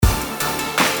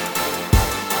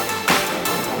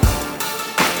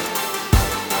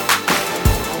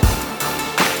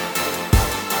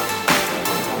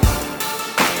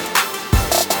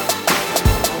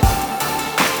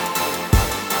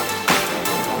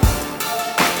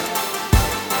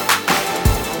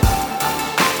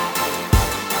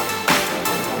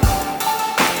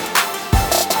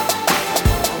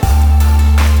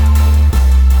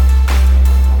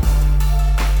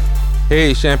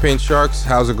Hey, Champagne Sharks,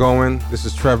 how's it going? This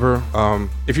is Trevor.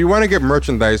 If you want to get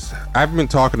merchandise, I've been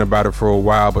talking about it for a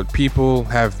while, but people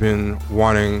have been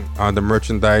wanting the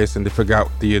merchandise and they forgot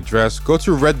the address. Go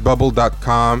to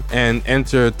redbubble.com and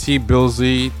enter T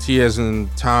Billsy, T as in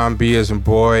Tom, B as in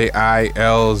boy, I,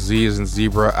 L, Z as in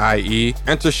zebra, I-E.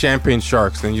 Enter Champagne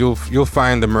Sharks and you'll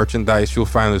find the merchandise, you'll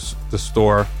find the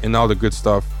store and all the good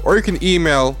stuff. Or you can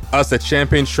email us at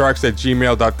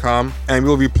champagnesharks@gmail.com and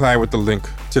we'll reply with the link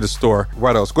to the store.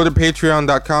 What else? Go to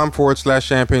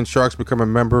patreon.com/Champagne Sharks, become a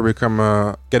member,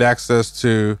 get access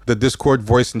to the Discord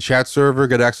voice and chat server,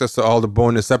 get access to all the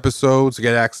bonus episodes,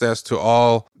 get access to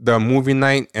all the movie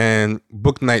night and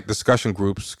book night discussion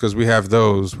groups, because we have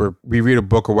those where we read a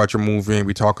book or watch a movie and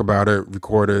we talk about it,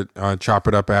 record it, chop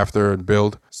it up after and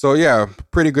build. So yeah,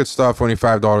 pretty good stuff, only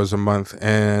 $5 a month.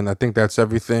 And I think that's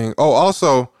everything. Oh,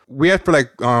 also, we had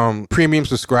for premium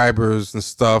subscribers and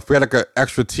stuff. We had like an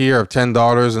extra tier of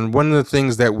 $10. And one of the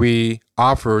things that we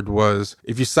offered was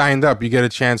if you signed up, you get a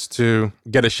chance to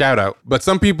get a shout out. But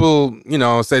some people,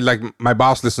 say like my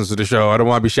boss listens to the show. I don't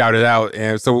want to be shouted out.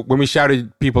 And so when we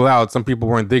shouted people out, some people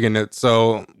weren't digging it.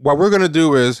 So what we're going to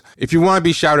do is if you want to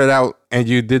be shouted out and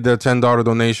you did the $10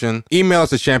 donation, email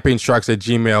us at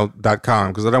champagnesharks@gmail.com,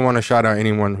 because I don't want to shout out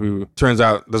anyone who turns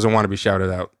out doesn't want to be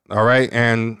shouted out. All right.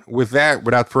 And with that,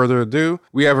 without further ado,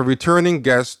 we have a returning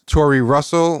guest, Tori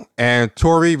Russell. And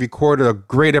Tori recorded a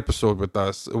great episode with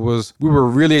us. We were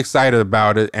really excited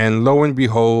about it. And lo and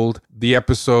behold, the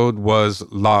episode was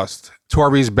lost.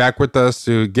 Tori's back with us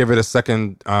to give it a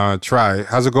second try.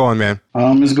 How's it going, man?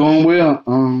 It's going well.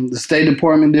 The State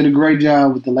Department did a great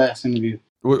job with the last interview.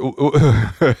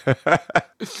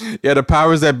 Yeah, the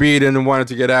powers that be didn't want it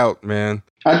to get out, man.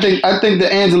 I think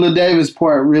the Angela Davis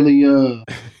part really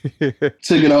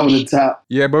took it over the top.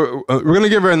 Yeah, but we're gonna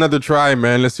give her another try,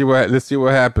 man. Let's see what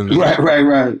happens.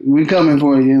 Right. We're coming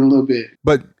for you in a little bit.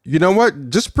 But you know what?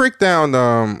 Just break down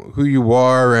who you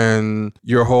are and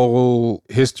your whole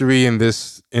history in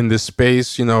this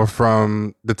space.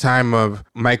 From the time of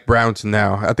Mike Brown to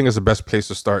now. I think it's the best place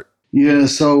to start. Yeah.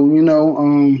 So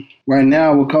right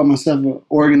now I would call myself an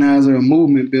organizer, a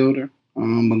movement builder.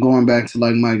 But going back to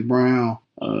like Mike Brown,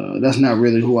 that's not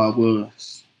really who I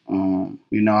was.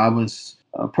 I was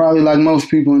probably like most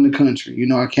people in the country.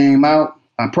 I came out,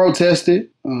 I protested,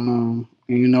 and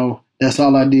that's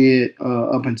all I did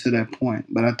up until that point.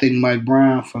 But I think Mike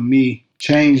Brown, for me,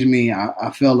 changed me.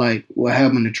 I felt like what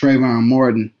happened to Trayvon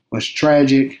Martin was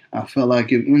tragic. I felt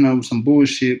like it, some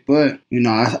bullshit. But,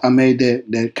 I made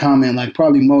that comment like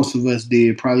probably most of us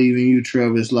did, probably even you,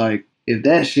 Trevor. It's like, if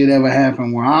that shit ever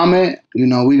happened where I'm at, we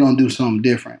going to do something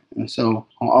different. And so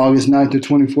on August 9th of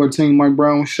 2014, Mike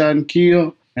Brown was shot and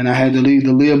killed. And I had to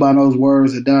live by those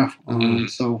words or die.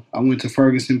 So I went to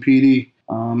Ferguson PD,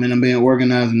 and I've been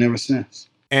organizing ever since.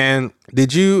 And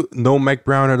did you know Mike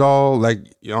Brown at all? Like,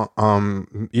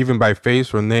 even by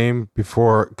face or name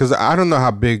before? Because I don't know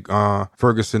how big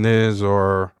Ferguson is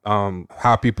or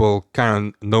how people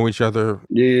kind of know each other.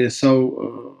 Yeah,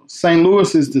 so St.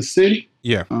 Louis is the city.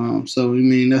 Yeah. That's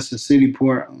the city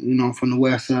part, from the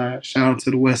west side. Shout out to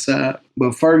the west side.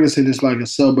 But Ferguson is like a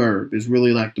suburb. It's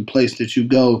really like the place that you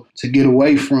go to get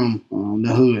away from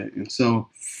the hood. And so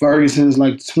Ferguson is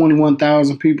like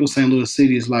 21,000 people. St. Louis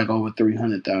City is like over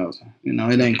 300,000.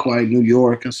 It ain't quite New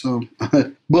York or so,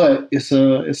 but it's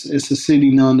a city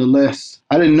nonetheless.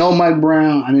 I didn't know Mike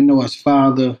Brown. I didn't know his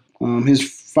father. His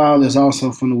father is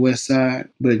also from the west side,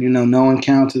 but no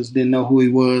encounters, didn't know who he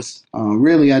was.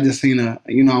 Really, I just seen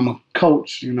I'm a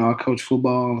coach. I coach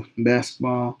football,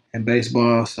 basketball, and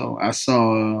baseball. So I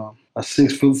saw a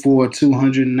 6'4",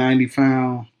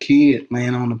 290-pound kid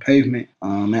laying on the pavement.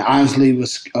 And honestly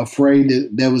was afraid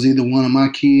that was either one of my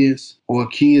kids or a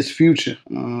kid's future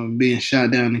being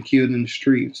shot down and killed in the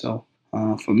street. So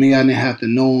for me, I didn't have to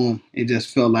know him. It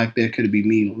just felt like that could be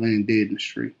me laying dead in the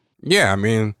street. Yeah,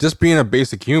 just being a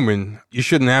basic human, you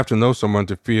shouldn't have to know someone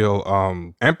to feel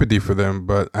empathy for them.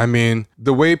 But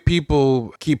the way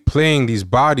people keep playing these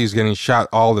bodies getting shot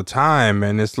all the time,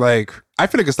 and it's like, I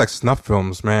feel like it's like snuff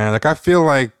films, man. Like, I feel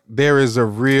like there is a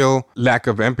real lack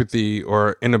of empathy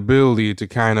or inability to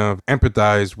kind of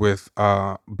empathize with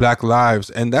Black lives.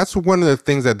 And that's one of the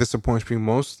things that disappoints me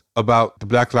most about the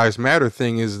Black Lives Matter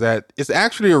thing, is that it's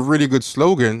actually a really good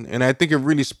slogan. And I think it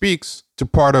really speaks to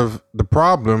part of the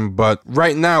problem, but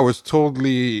right now it's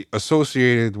totally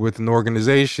associated with an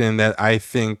organization that I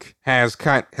think has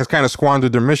kind of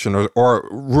squandered their mission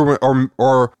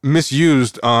or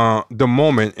misused the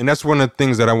moment, and that's one of the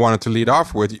things that I wanted to lead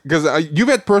off with, because you've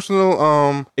had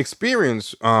personal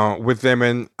experience with them,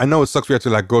 and I know it sucks we have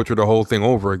to like go through the whole thing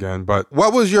over again. But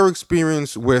what was your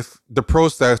experience with the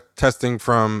protesting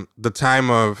from the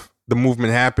time of the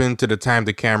movement happened to the time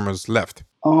the cameras left?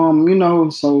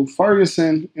 So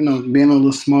Ferguson, being a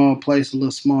little small place, a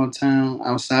little small town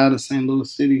outside of St.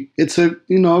 Louis City, it took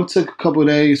a couple of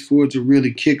days for it to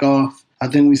really kick off. I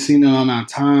think we seen it on our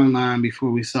timeline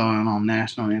before we saw it on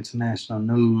national and international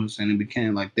news, and it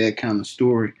became like that kind of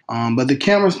story. But the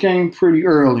cameras came pretty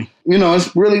early.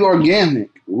 It's really organic.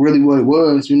 Really what it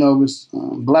was, it was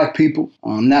black people,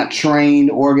 not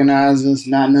trained organizers,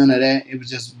 not none of that. It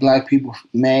was just black people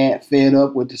mad, fed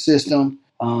up with the system,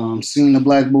 seeing a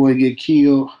black boy get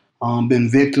killed, been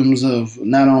victims of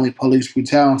not only police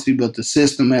brutality, but the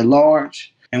system at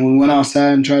large. And we went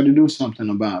outside and tried to do something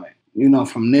about it.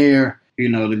 From there, the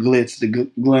glitz,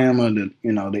 the glamour,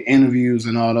 the interviews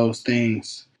and all those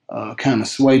things kind of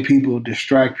sway people,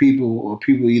 distract people, or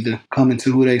people either coming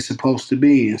to who they supposed to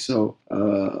be. And so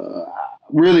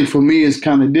really for me, it's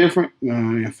kind of different.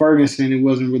 In Ferguson, it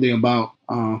wasn't really about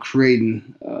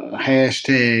creating a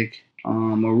hashtag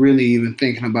or really even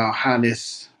thinking about how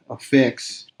this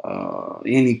affects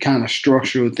any kind of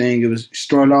structural thing. It was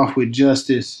started off with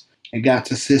justice. It got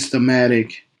to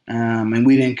systematic. And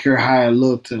we didn't care how it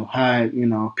looked or how it,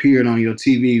 appeared on your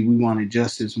TV. We wanted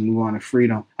justice and we wanted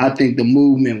freedom. I think the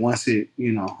movement, once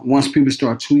people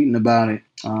start tweeting about it,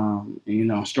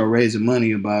 start raising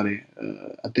money about it,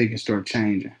 I think it started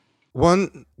changing.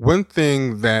 One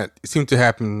thing that seemed to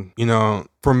happen,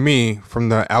 for me, from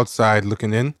the outside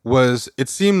looking in, was it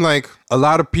seemed like a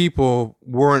lot of people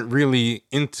weren't really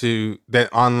into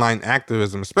that online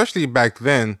activism, especially back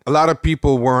then. A lot of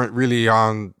people weren't really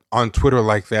on Twitter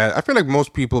like that. I feel like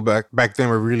most people back then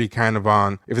were really kind of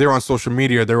on, if they were on social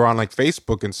media, they were on like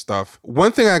Facebook and stuff.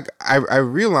 One thing I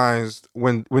realized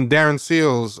when Darren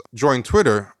Seals joined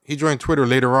Twitter, he joined Twitter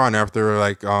later on after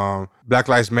like Black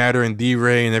Lives Matter and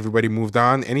D-Ray and everybody moved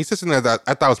on. And he said something that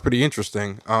I thought was pretty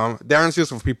interesting. Darren Seals,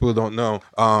 for people who don't know,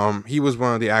 he was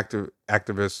one of the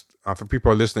activists, for people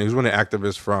who are listening, he was one of the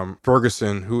activists from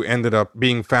Ferguson who ended up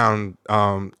being found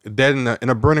dead in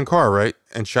a burning car, right?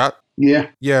 And shot. Yeah.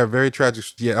 Yeah, very tragic.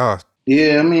 Yeah.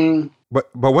 Yeah, I mean. But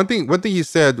one thing he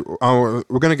said,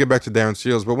 we're gonna get back to Darren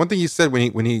Seals, but one thing he said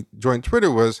when he joined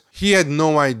Twitter was he had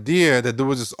no idea that there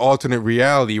was this alternate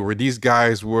reality where these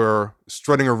guys were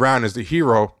strutting around as the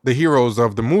heroes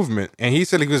of the movement. And he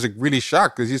said he was like really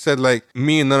shocked because he said like,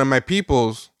 me and none of my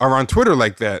peoples are on Twitter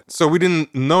like that. So we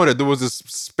didn't know that there was this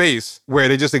space where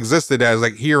they just existed as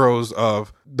like heroes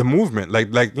of the movement. He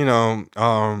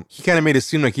kind of made it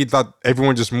seem like he thought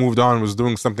everyone just moved on and was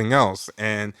doing something else.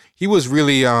 And he was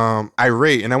really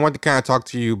irate. And I want to kind of talk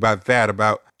to you about that,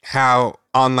 about how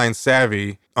online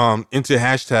savvy into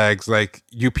hashtags like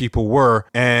you people were,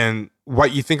 and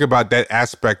what you think about that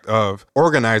aspect of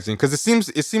organizing. Because it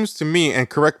seems to me, and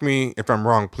correct me if I'm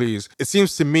wrong, please, it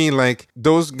seems to me like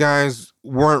those guys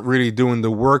weren't really doing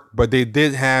the work, but they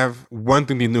did have one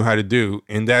thing they knew how to do,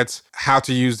 and that's how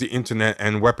to use the internet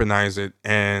and weaponize it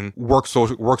and work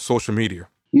social media.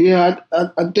 Yeah, I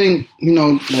think,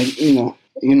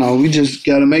 we just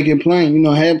got to make it plain.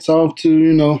 Hats off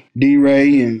to,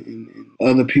 D-Ray and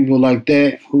other people like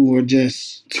that who were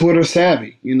just Twitter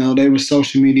savvy. They were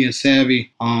social media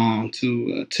savvy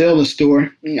to tell the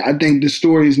story. I think the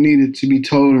stories needed to be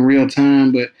told in real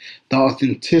time, but the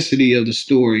authenticity of the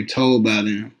story told by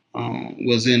them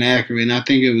was inaccurate. And I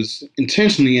think it was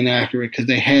intentionally inaccurate because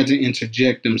they had to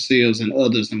interject themselves and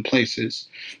others in places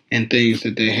and things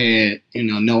that they had,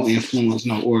 no influence,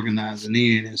 no organizing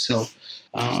in. And so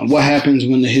what happens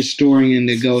when the historian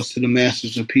that goes to the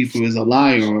masses of people is a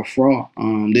liar or a fraud?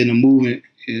 Then the movement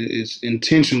is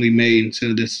intentionally made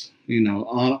into this,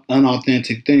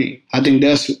 unauthentic thing. I think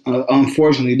that's,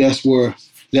 unfortunately, that's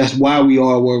why we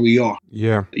are where we are.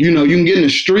 Yeah. You can get in the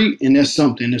street and there's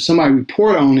something. If somebody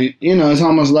report on it, it's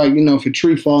almost like, if a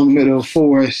tree falls in the middle of the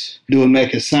forest, do it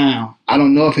make a sound? I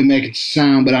don't know if it makes a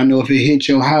sound, but I know if it hits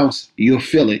your house, you'll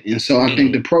feel it. And so I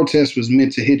think the protest was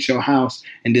meant to hit your house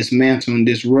and dismantle and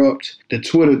disrupt. The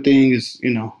Twitter thing is,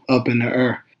 up in the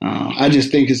air. I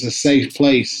just think it's a safe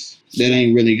place that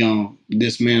ain't really gonna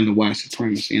dismantle white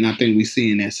supremacy, and I think we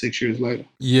seeing that 6 years later.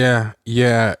 Yeah.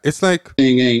 It's like it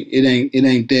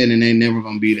ain't that, and ain't never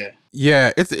gonna be that.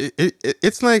 Yeah,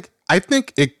 it's like, I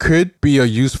think it could be a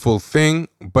useful thing,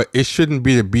 but it shouldn't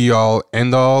be the be all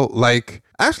end all. Like,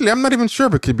 Actually, I'm not even sure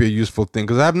if it could be a useful thing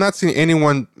because I've not seen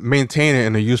anyone maintain it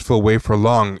in a useful way for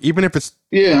long, even if it's.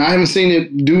 Yeah, I haven't seen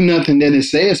it do nothing that it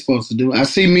says it's supposed to do. I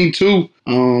see Me Too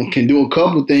can do a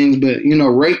couple things, but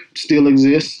rape still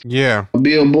exists. Yeah.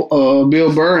 Bill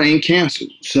Burr ain't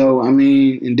canceled. So I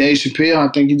mean, and Dave Chappelle,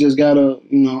 I think he just got a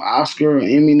Oscar or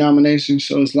Emmy nomination.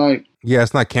 So it's like. Yeah,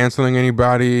 it's not canceling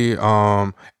anybody.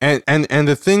 And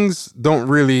the things don't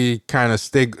really kind of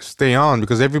stay on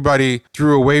because everybody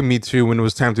threw away Me Too when it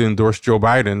was time to endorse Joe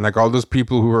Biden. Like all those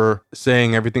people who were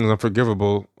saying everything's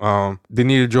unforgivable, they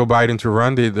needed Joe Biden to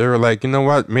run. They were like, you know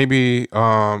what? Maybe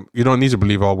you don't need to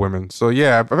believe all women. So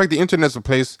yeah, I think the internet's a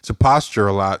place to posture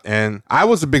a lot. And I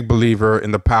was a big believer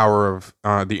in the power of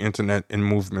the internet in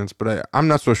movements, but I'm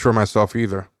not so sure myself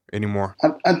either anymore.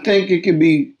 I think it could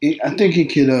be. I think it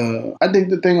could. I think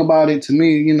the thing about it, to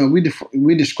me,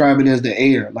 we describe it as the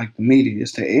air, like the media.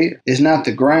 It's the air. It's not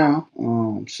the ground.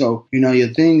 So your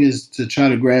thing is to try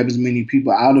to grab as many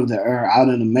people out of the air, out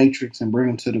of the matrix, and bring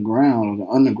them to the ground or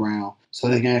the underground, so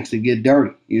they can actually get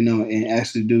dirty, and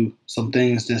actually do some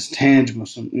things that's tangible.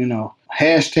 Some,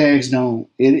 hashtags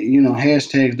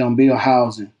don't build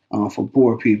housing for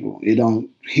poor people. It don't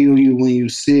heal you when you're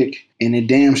sick, and it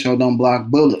damn sure don't block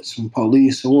bullets from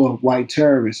police or white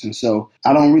terrorists. And so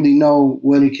I don't really know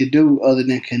what it could do other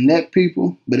than connect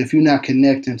people. But if you're not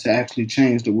connecting to actually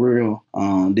change the world,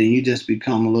 then you just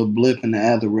become a little blip in the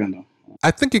algorithm. I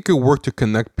think it could work to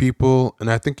connect people, and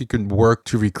I think it could work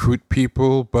to recruit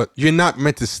people, but you're not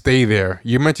meant to stay there.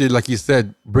 You're meant to, like you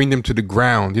said, bring them to the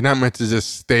ground. You're not meant to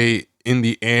just stay in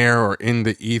the air or in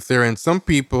the ether. And some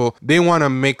people, they want to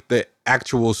make the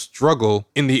actual struggle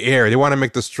in the air. They want to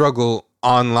make the struggle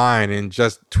online and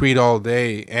just tweet all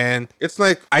day. And it's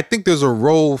like, I think there's a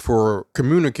role for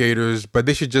communicators, but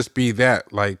they should just be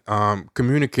that, like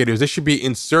communicators. They should be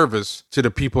in service to the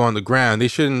people on the ground. They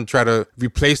shouldn't try to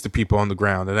replace the people on the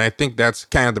ground. And I think that's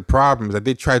kind of the problem, that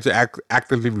they try to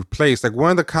actively replace. Like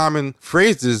one of the common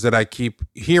phrases that I keep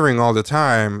hearing all the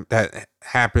time that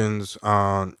happens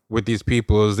with these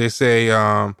people is they say,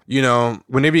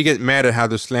 whenever you get mad at how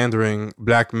they're slandering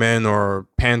black men or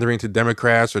pandering to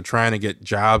Democrats or trying to get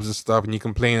jobs and stuff, and you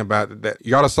complain about that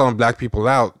you ought to selling black people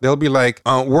out, they'll be like,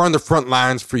 we're on the front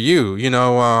lines for you.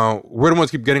 We're the ones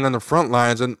keep getting on the front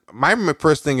lines. And my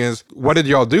first thing is, what did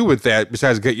y'all do with that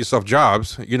besides get yourself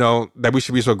jobs, that we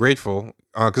should be so grateful?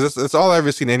 Because that's all I've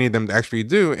ever seen any of them actually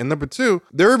do. And number two,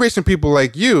 they're erasing people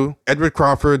like you, Edward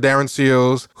Crawford, Darren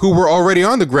Seals, who were already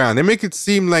on the ground. They make it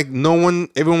seem like everyone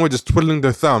was just twiddling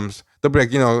their thumbs. They'll be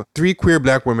like, 3 queer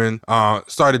black women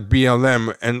started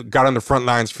BLM and got on the front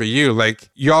lines for you. Like,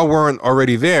 y'all weren't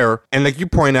already there. And like you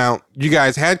point out, you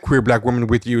guys had queer black women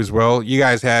with you as well. You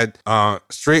guys had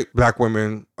straight black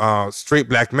women, straight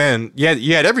black men.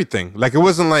 You had everything. Like, it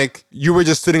wasn't like you were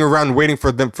just sitting around waiting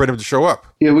for them to show up.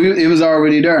 Yeah, it was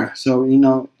already there. So,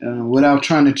 without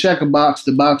trying to check a box,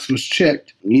 the box was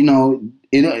checked.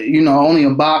 Only a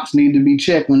box needed to be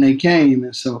checked when they came.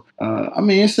 And so,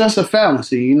 it's just a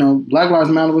fallacy. Black Lives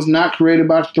Matter was not created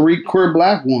by 3 queer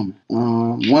black women.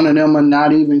 One of them are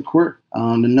not even queer.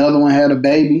 Another one had a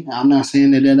baby. I'm not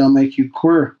saying that don't make you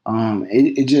queer.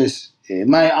 It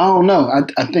might, I don't know.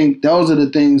 I think those are the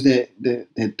things that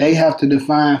they have to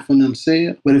define for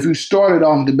themselves. But if you started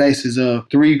off the basis of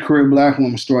 3 queer black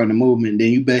women starting a movement,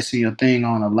 then you basing your thing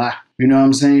on a lie. You know what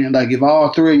I'm saying? Like, if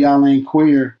all 3 of y'all ain't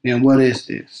queer, then what is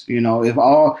this? If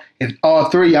all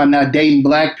 3 of y'all not dating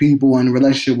black people in a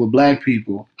relationship with black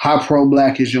people, how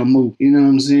pro-black is your move? You know what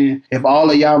I'm saying? If all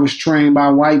of y'all was trained by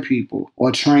white people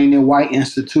or trained in white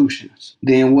institutions,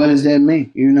 then what does that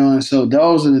mean? And so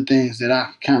those are the things that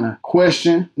I kind of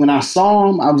question. When I saw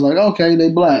them, I was like, okay, they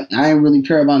black. I ain't really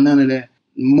care about none of that.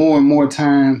 More and more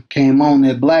time came on,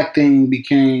 that black thing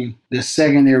became the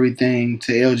secondary thing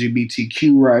to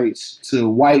LGBTQ rights, to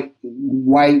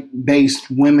white-based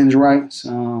women's rights.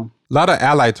 A lot of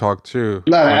ally talk, too. A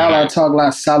lot of ally talk, a lot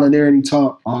of solidarity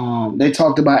talk. They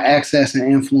talked about access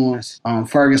and influence.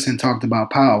 Ferguson talked about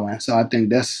power. And so I think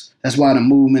that's why the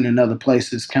movement in other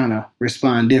places kind of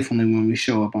respond differently when we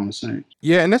show up on the scene.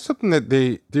 Yeah, and that's something that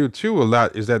they do, too, a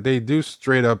lot, is that they do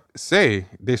straight up say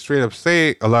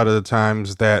a lot of the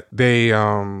times that they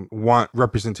want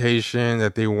representation,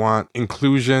 that they want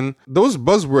inclusion. Those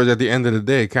buzzwords at the end of the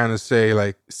day kind of say,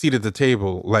 like, seat at the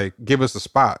table, like, give us a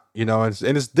spot, and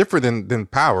it's different than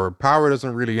power. Power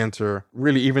doesn't really enter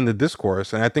even the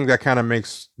discourse. And I think that kind of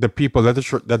makes the people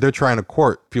that they're trying to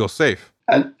court feel safe.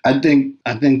 I think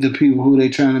the people who they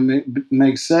trying to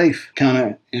make safe kind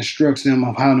of instructs them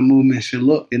of how the movement should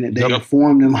look, and they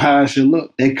inform them how it should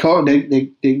look. They curated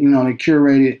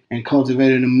and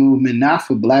cultivated a movement not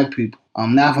for black people,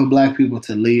 not for black people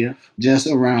to live, just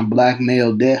around black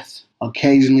male death.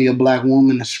 Occasionally a black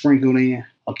woman is sprinkled in.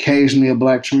 Occasionally a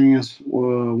black trans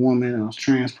woman or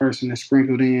trans person is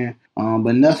sprinkled in.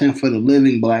 But nothing for the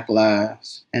living black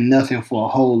lives and nothing for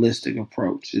a holistic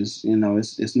approach. It's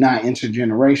not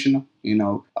intergenerational.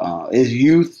 It's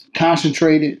youth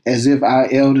concentrated as if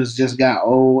our elders just got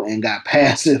old and got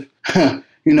passive.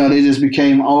 They just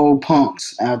became old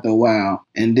punks after a while.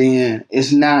 And then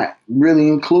it's not really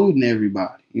including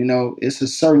everybody. It's a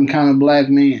certain kind of black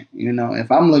man.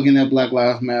 If I'm looking at Black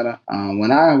Lives Matter,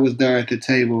 when I was there at the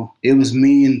table, it was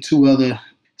me and two other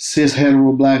cis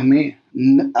hetero black men.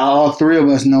 All three of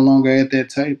us no longer at that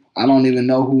table. I don't even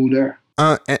know who there.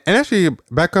 And actually,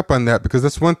 back up on that, because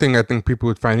that's one thing I think people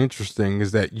would find interesting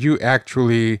is that you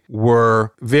actually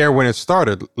were there when it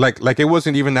started. Like it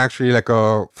wasn't even actually like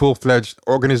a full-fledged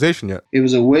organization yet. It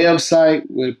was a website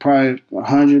with probably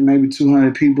 100, maybe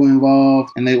 200 people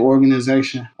involved in their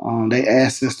organization. They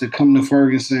asked us to come to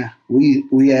Ferguson.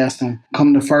 We asked them,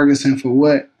 come to Ferguson for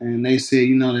what? And they said,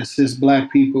 they're cis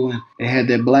black people. And they had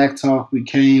that black talk. We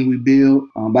came, we built.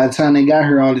 By the time they got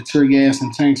here, all the tear gas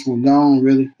and tanks were gone,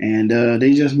 really. And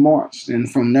they just marched.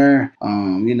 And from there,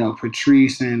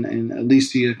 Patrice and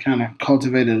Alicia kind of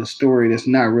cultivated a story that's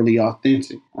not really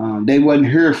authentic. They wasn't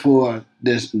here for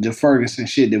the Ferguson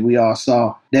shit that we all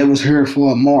saw. They was here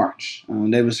for a march.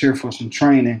 They was here for some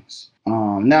trainings.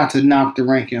 Not to knock the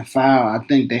rank and file, I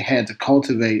think they had to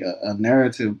cultivate a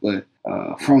narrative, but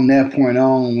from that point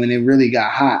on, when it really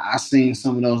got hot, I seen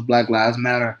some of those Black Lives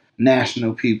Matter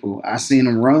national people. I seen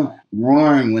them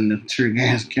roaring when the tear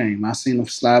gas came. I seen them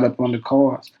slide up on the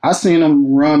cars. I seen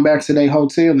them run back to their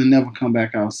hotel and never come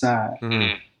back outside.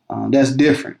 Mm-hmm. That's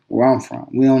different where I'm from.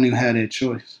 We don't even have that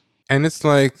choice. And it's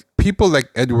like people like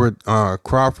Edward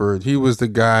Crawford. He was the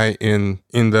guy in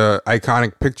the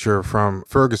iconic picture from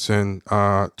Ferguson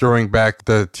throwing back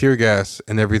the tear gas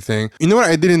and everything. You know what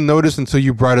I didn't notice until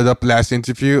you brought it up last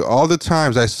interview? All the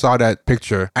times I saw that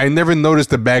picture, I never noticed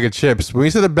the bag of chips. When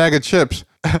you said a bag of chips,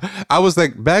 I was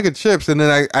like, bag of chips, and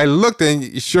then I looked,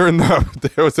 and sure enough,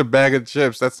 there was a bag of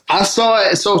chips. I saw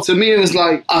it. So to me, it was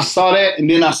like I saw that, and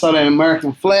then I saw that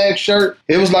American flag shirt.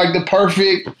 It was like the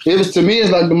perfect. To me,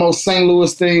 it's like the most St.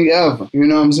 Louis thing ever. You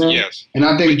know what I'm saying? Yes. And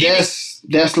I think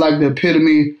that's like the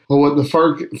epitome of what the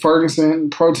Ferguson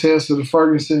protest or the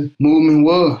Ferguson movement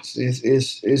was.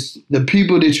 It's the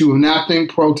people that you would not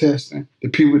think protesting, the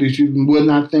people that you would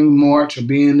not think march or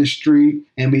be in the street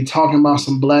and be talking about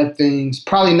some black things.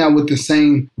 Probably not with the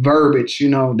same verbiage. They're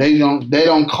not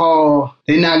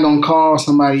gonna call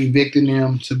somebody evicting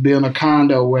them to build a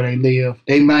condo where they live.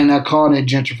 They might not call that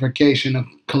gentrification of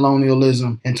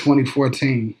colonialism in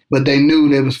 2014, but they knew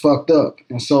they was fucked up.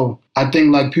 And so I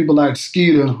think like people like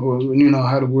Skeeter, or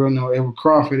how the world know Edward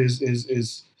Crawford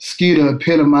is Skeeter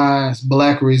epitomized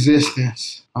black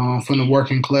resistance from the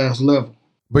working class level.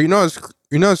 But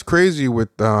it's crazy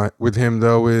with him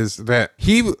though is that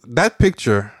that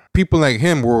picture, people like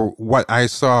him were what I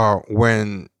saw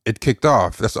when it kicked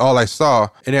off. That's all I saw.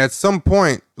 And at some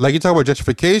point, like you talk about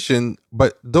gentrification,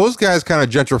 but those guys kind of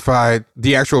gentrified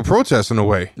the actual protest in a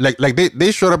way. Like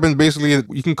they showed up and basically,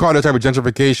 you can call it a type of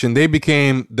gentrification. They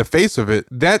became the face of it.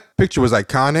 That picture was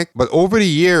iconic, but over the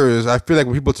years, I feel like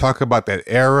when people talk about that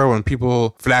era, when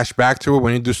people flash back to it,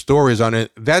 when they do stories on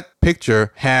it, that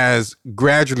picture has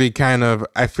gradually kind of,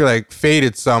 I feel like,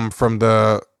 faded some from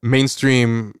the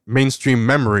mainstream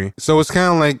memory. So it's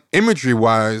kind of like imagery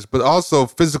wise, but also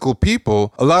physical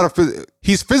people.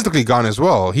 He's physically gone as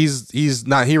well. He's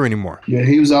not here anymore. Yeah,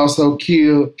 he was also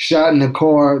killed, shot in the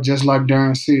car, just like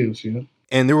Darren Seals.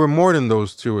 And there were more than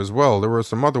those two as well. There were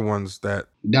some other ones that...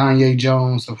 Danye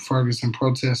Jones, a Ferguson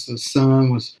protester's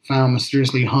son, was found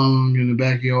mysteriously hung in the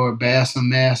backyard. Bassam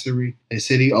Massery. They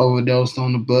said he overdosed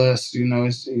on the bus.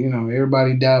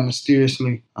 Everybody died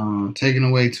mysteriously, taken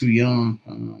away too young.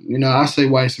 I say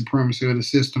white supremacy or the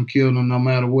system killed them no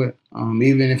matter what.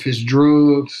 Even if it's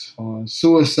drugs or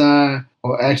suicide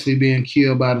or actually being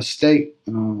killed by the state,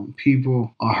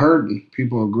 people are hurting.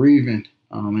 People are grieving.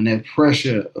 And that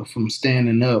pressure from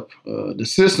standing up, the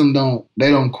system don't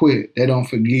quit. They don't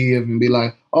forgive and be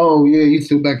like, oh yeah, you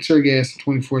threw back tear gas in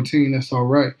 2014. That's all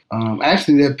right.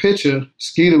 Actually, that picture,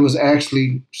 Skeeter was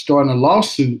actually starting a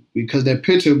lawsuit because that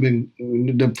picture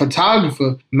the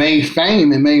photographer made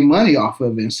fame and made money off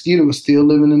of it. And Skeeter was still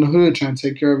living in the hood trying to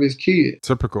take care of his kid.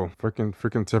 Typical,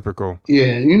 freaking typical.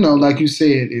 Yeah, like you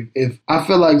said, if I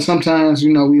feel like sometimes,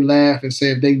 we laugh and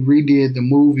say if they redid the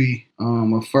movie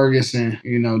of Ferguson,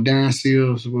 Darren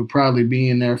Seals would probably be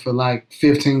in there for like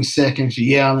 15 seconds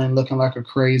yelling, looking like a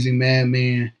crazy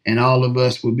madman, and all of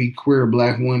us would be queer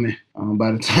black women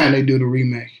by the time they do the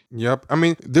remake. Yep. I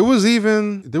mean, there was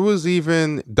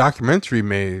even documentary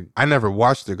made. I never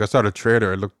watched it. I saw the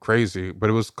trailer. It looked crazy, but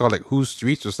it was called like Whose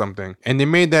Streets or something. And they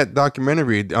made that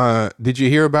documentary. Did you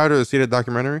hear about it or see that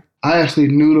documentary? I actually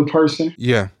knew the person.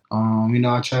 Yeah.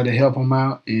 I tried to help him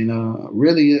out, and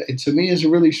really, to me, it's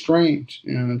really strange.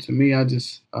 To me, I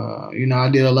just, I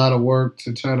did a lot of work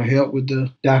to try to help with the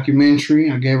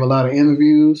documentary. I gave a lot of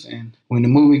interviews, and when the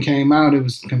movie came out, it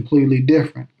was completely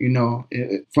different.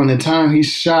 From the time he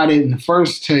shot it in the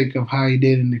first take of how he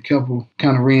did in a couple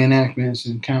kind of reenactments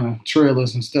and kind of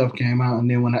trailers and stuff came out,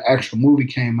 and then when the actual movie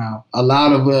came out, a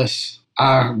lot of us,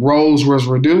 our roles was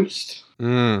reduced.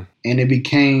 And it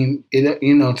became,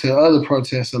 to other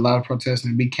protests, a lot of protests,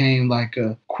 and it became like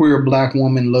a queer black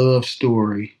woman love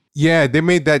story. Yeah, they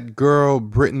made that girl,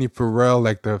 Brittany Farrell,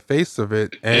 like the face of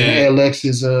it. And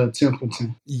Alexis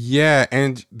Templeton. Yeah,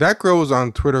 and that girl was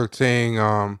on Twitter saying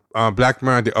black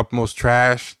men are the utmost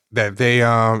trash,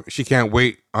 that she can't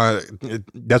wait.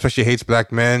 That's why she hates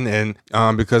black men,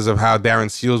 and because of how Darren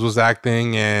Seals was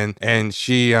acting, and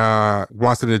she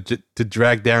wants to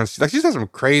drag Darren Seals. Like, she said some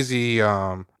crazy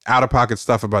out-of-pocket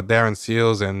stuff about Darren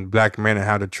Seals and black men and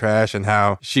how they're trash and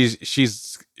how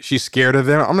she's scared of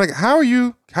them. I'm like, how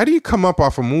do you come up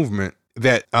off a movement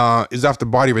that is off the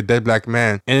body of a dead black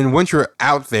man, and then once you're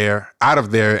out of there,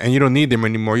 and you don't need them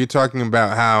anymore, you're talking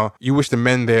about how you wish the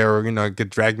men there, get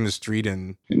dragged in the street,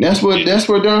 and that's what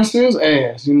Darren Seals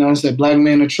asked. He said black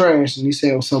men are trash, and he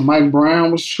said, so Mike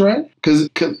Brown was trash, because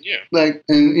it's like,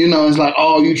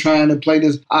 oh, you trying to play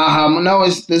this aha? No,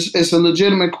 it's a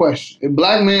legitimate question. If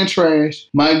black men trash,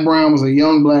 Mike Brown was a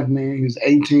young black man. He was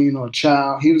 18 or a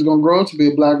child. He was gonna grow up to be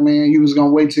a black man. He was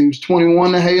gonna wait till he was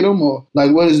 21 to hate him, or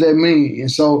like, what does that mean?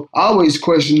 And so I always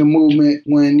question the movement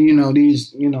when,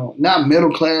 these, not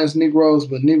middle class Negroes,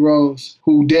 but Negroes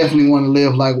who definitely want to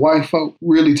live like white folk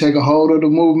really take a hold of the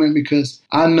movement, because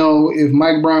I know if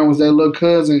Mike Brown was their little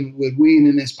cousin with weed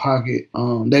in his pocket,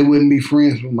 they wouldn't be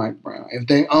friends with Mike Brown. If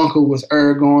their uncle was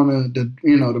Eric Garner,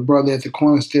 the brother at the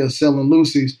corner still selling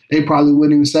Lucy's, they probably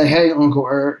wouldn't even say, hey, Uncle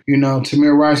Eric.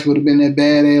 Tamir Rice would have been that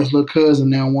badass little cousin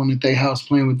now wanting at their house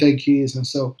playing with their kids. And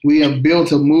so we have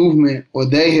built a movement, or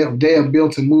they have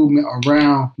built a movement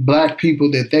around black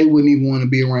people that they wouldn't even want to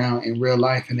be around in real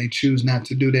life, and they choose not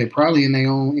to do that, probably in their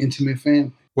own intimate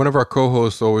family. One of our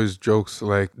co-hosts always jokes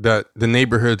like that the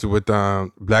neighborhoods with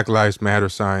Black Lives Matter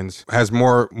signs has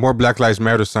more Black Lives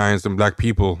Matter signs than black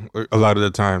people a lot of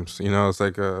the times. It's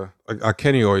like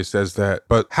Kenny always says that.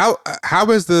 But how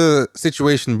has the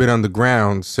situation been on the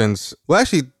ground since, well,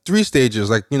 actually 3 stages,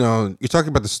 like, you're talking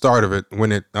about the start of it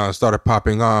when it started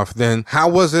popping off. Then how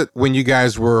was it when you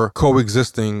guys were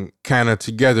coexisting kind of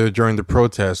together during the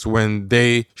protests, when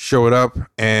they showed up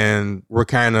and were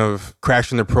kind of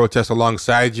crashing the protest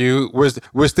alongside you? Was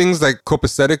things like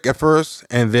copacetic at first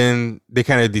and then they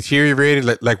kind of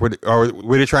deteriorated? Like were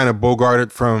they trying to bogart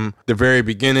it from the very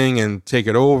beginning and take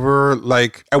it over?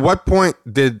 Like, at what point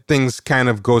did things kind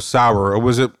of go sour, or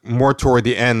was it more toward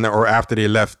the end or after they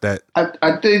left that?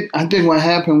 I think what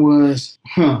happened was,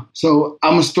 so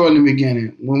I'm gonna start in the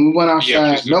beginning. When we went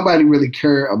outside, nobody really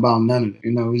cared about none of it.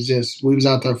 It's just, we was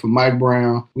out there for Mike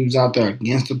Brown, we was out there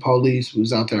against the police, we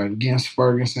was out there against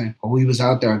Ferguson, or we was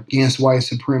out there against white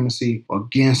supremacy, or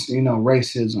against,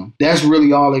 racism. That's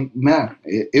really all that mattered.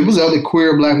 It was other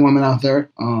queer black women out there,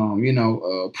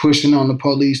 pushing on the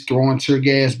police, throwing tear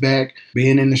gas back,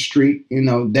 being in the street.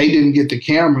 They didn't get the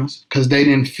cameras because they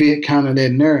didn't fit kind of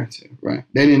that narrative, right?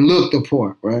 They didn't look the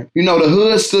part, right? The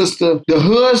hood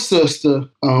sister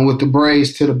with the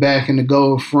braids to the back and the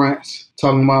gold fronts,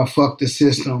 talking about fuck the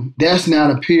system. That's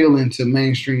not appealing to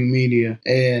mainstream media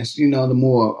as, the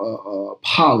more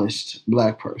polished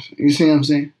black person. You see what I'm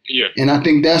saying? Yeah. And I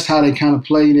think that's how they kind of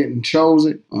played it and chose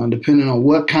it, depending on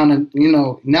what kind of,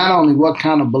 not only what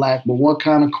kind of black, but what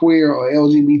kind of queer or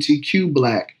LGBTQ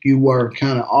black you were,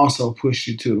 kind of also pushed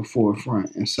you to the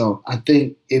forefront. And so I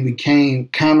think it became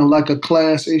kind of like a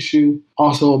class issue,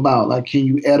 also about like, can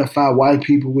you edify white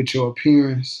people with your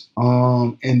appearance?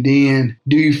 And then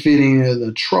do you fit any of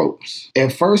the tropes?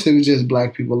 At first, it was just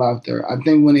black people out there. I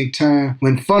think when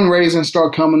fundraising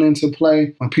start coming into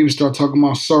play, when people start talking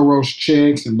about Soros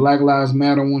checks and Black Lives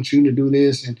Matter wants you to do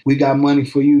this, and we got money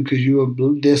for you because you're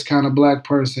this kind of black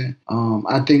person,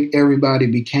 I think everybody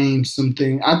became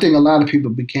something. I think a lot of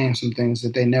people became some things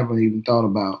that they never even thought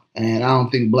about. And I don't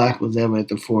think black was ever at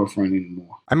the forefront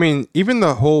anymore. I mean, even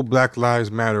the whole Black Lives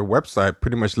Matter website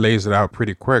pretty much lays it out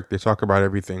pretty quick. They talk about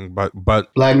everything, but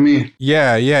black men.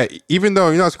 Yeah. Even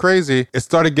though, it's crazy, it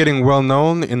started getting well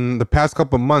known in the past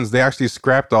couple of months. They actually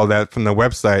scrapped all that from the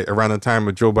website around the time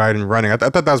of Joe Biden running. I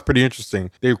thought that was pretty interesting.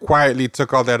 They quietly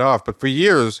took all that off, but for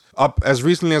years, up as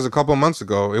recently as a couple of months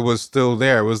ago, it was still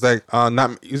there. It was like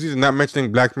it was either not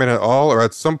mentioning black men at all, or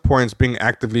at some points being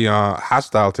actively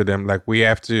hostile to them. Like, we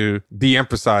have to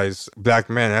de-emphasize black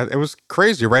men. It was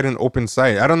crazy, right? An open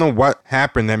site. I don't know what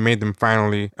happened that made them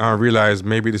finally realize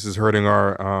maybe this is hurting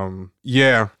our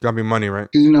gotta be money, right?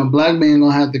 Because black man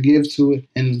gonna have to give to it,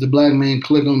 and if the black man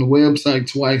click on the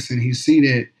website twice and he see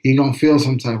that, he gonna feel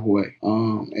some type of way.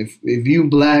 If you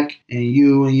black and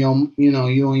you and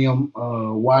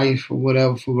your wife or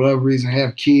whatever, for whatever reason,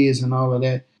 have kids and all of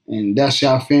that, and that's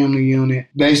your family unit.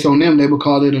 Based on them, they would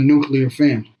call it a nuclear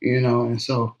family, And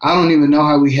so I don't even know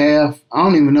I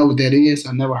don't even know what that is.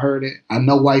 I never heard it. I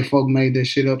know white folk made that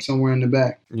shit up somewhere in the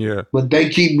back. Yeah. But they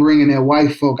keep bringing that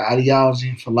white folk ideology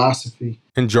and philosophy.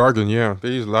 And jargon, yeah. They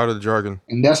use a lot of the jargon.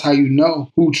 And that's how you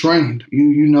know who trained.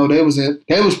 They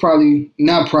was probably,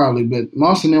 not probably, but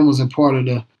most of them was a part of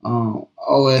the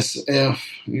OSF,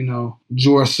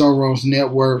 George Soros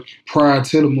network prior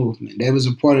to the movement. They was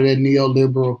a part of that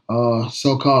neoliberal,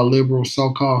 so-called liberal,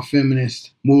 so-called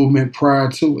feminist movement prior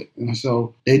to it. And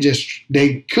so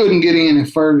they couldn't get in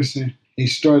Ferguson. They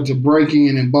started to break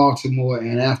in Baltimore.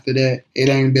 And after that, it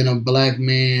ain't been a black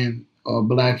man or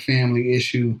black family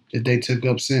issue that they took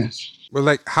up since. But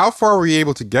like, how far were you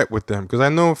able to get with them? Because I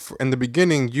know in the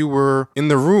beginning you were in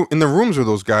the rooms with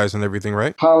those guys and everything,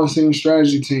 right? Policy and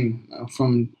strategy team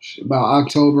from about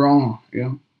October on,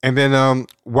 yeah. And then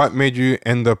what made you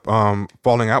end up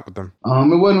falling out with them?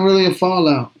 It wasn't really a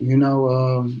fallout,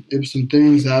 it was some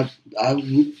things that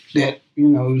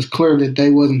it was clear that they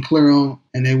wasn't clear on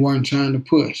and they weren't trying to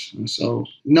push. And so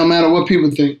no matter what people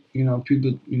think,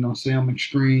 people, say I'm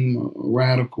extreme or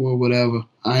radical or whatever,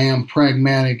 I am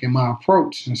pragmatic in my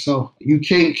approach. And so you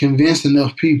can't convince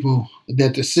enough people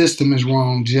that the system is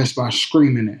wrong just by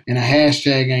screaming it. And a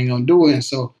hashtag ain't gonna do it. And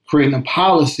so creating a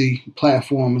policy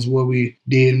platform is what we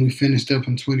did, and we finished up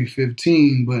in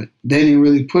 2015, but they didn't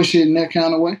really push it in that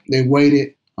kind of way. They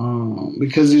waited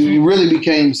because it really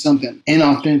became something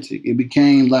inauthentic. It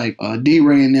became like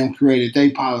D-Ray and them created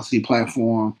their policy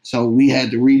platform, so we had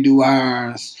to redo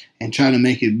ours and try to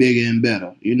make it bigger and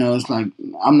better. It's like,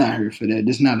 I'm not here for that.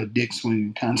 This is not a dick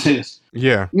swinging contest.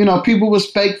 Yeah. People was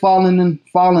fake falling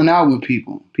out with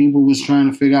people. People was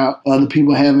trying to figure out other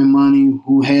people having money,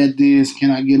 who had this, can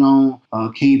I get on?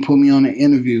 Can you put me on an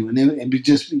interview? And it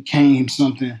just became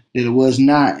something that it was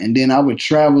not. And then I would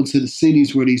travel to the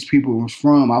cities where these people were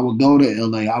from. I would go to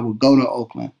LA. I would go to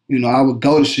Oakland. I would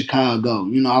go to Chicago.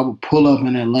 I would pull up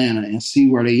in Atlanta and see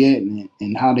where they at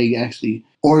and how they actually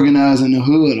organize in the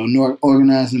hood or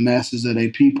organize the masses of their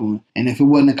people. And if it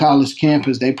wasn't a college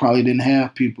campus, they probably didn't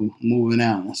have people moving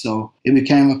out. And so it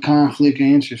became a conflict of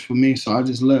interest for me. So I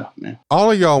just left, man.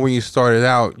 All of y'all, when you started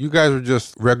out, you guys were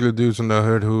just regular dudes in the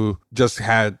hood who just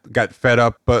got fed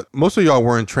up. But most of y'all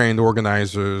weren't trained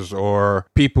organizers or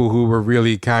people who were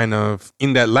really kind of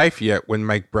in that life yet when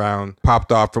Mike Brown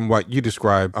popped off, from what you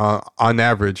described on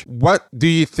average. What do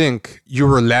you think you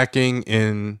were lacking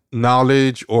in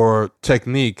knowledge or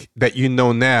technique that you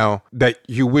know now that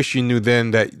you wish you knew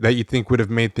then that you think would have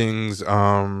made things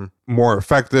more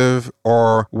effective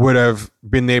or would have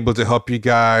been able to help you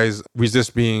guys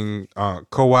resist being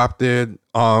co-opted?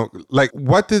 Like,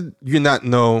 what did you not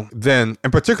know then?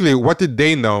 And particularly, what did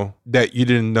they know that you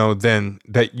didn't know then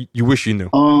that you wish you knew?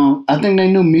 I think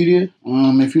they knew media.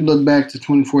 If you look back to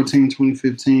 2014,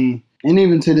 2015, and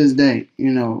even to this day,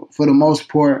 for the most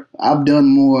part, I've done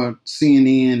more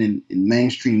CNN and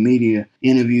mainstream media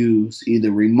interviews, either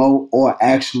remote or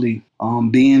actually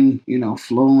being,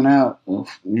 flown out of,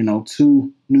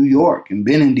 to New York and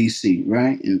been in DC,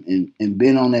 right? And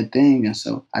been on that thing. And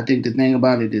so I think the thing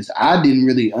about it is I didn't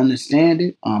really understand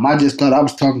it. I just thought I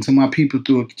was talking to my people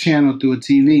through a channel, through a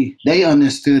TV. They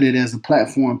understood it as a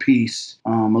platform piece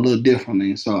a little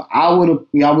differently. So I would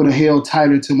have held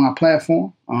tighter to my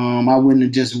platform. I wouldn't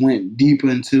have just went deeper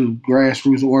into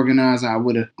grassroots organizing. I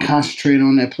would have concentrated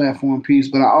on that platform piece,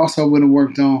 but I also would have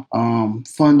worked on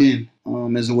funding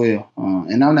as well.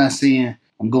 And I'm not saying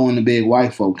I'm going to big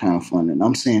white folk kind of funding.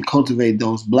 I'm saying cultivate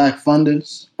those black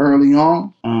funders early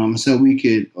on so we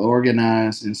could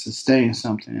organize and sustain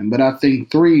something. But I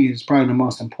think 3 is probably the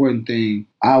most important thing.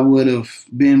 I would have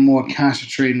been more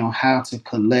concentrating on how to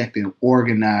collect and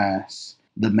organize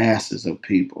the masses of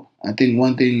people. I think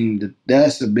one thing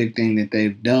that's a big thing that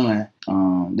they've done.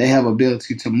 They have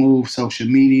ability to move social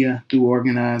media through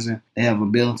organizing. They have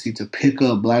ability to pick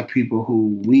up Black people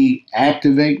who we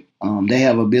activate. They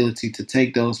have ability to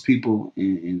take those people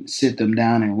and sit them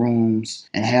down in rooms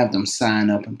and have them sign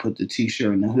up and put the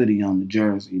T-shirt and the hoodie on the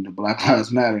jersey, the Black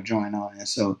Lives Matter joint on. And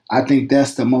so I think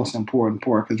that's the most important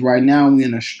part, because right now we're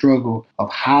in a struggle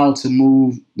of how to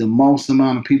move the most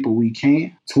amount of people we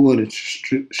can toward a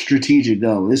strategic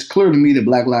goal. It's clear to me that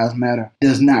Black Lives Matter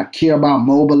does not care about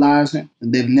mobilizing.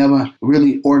 They've never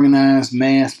really organized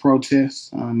mass protests.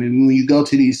 And when you go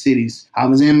to these cities, I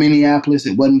was in Minneapolis,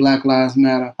 it wasn't Black Lives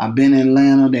Matter. I've been in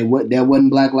Atlanta, that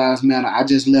wasn't Black Lives Matter. I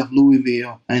just left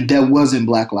Louisville, and that wasn't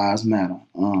Black Lives Matter.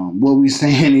 What we're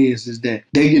saying is that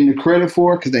they're getting the credit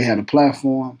for it because they had a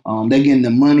platform. They're getting the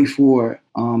money for it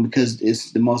because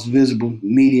it's the most visible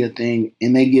media thing,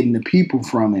 and they're getting the people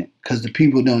from it because the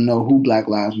people don't know who Black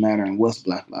Lives Matter and what's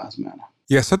Black Lives Matter.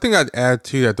 Yeah, something I'd add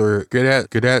to that they're good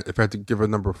at, if I had to give a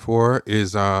number 4,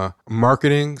 is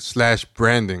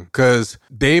marketing/branding. Because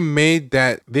they made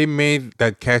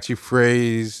that catchy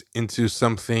phrase into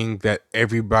something that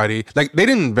everybody, like, they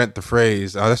didn't invent the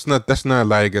phrase. That's not a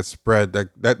lie that gets spread.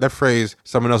 That phrase,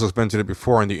 someone else has mentioned it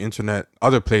before on the internet,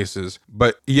 other places.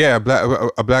 But yeah,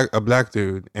 a black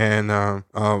dude. And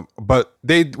but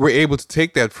they were able to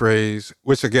take that phrase,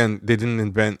 which again they didn't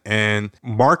invent, and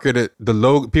market it. The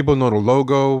logo, people know the logo.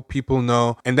 People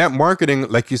know, and that marketing,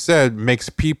 like you said, makes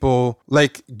people,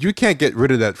 like, you can't get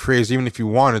rid of that phrase even if you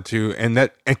wanted to, and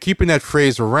keeping that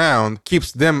phrase around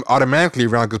keeps them automatically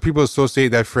around because people associate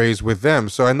that phrase with them.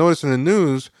 So I noticed in the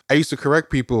news, I used to correct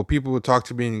people. People would talk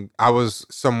to me, and I was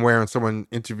somewhere and someone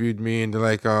interviewed me, and they're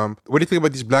like, what do you think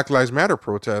about these Black Lives Matter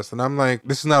protests? And I'm like,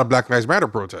 this is not a Black Lives Matter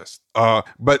protest.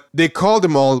 But they call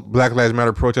them all Black Lives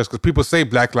Matter protests because people say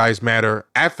Black Lives Matter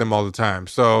at them all the time.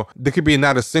 So there could be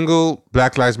not a single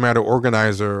Black Lives Matter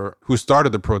organizer who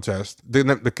started the protest. There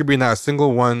could be not a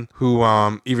single one who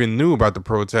even knew about the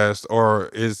protest or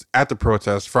is at the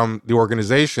protest from the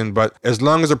organization. But as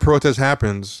long as a protest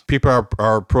happens, people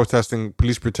are protesting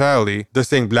police brutality. They're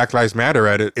saying Black Lives Matter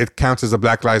at it. It counts as a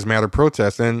Black Lives Matter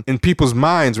protest. And in people's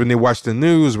minds, when they watch the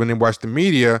news, when they watch the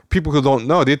media, people who don't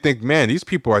know, they think, man, these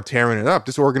people are tearing it up,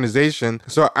 this organization.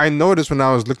 So I noticed when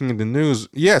I was looking at the news,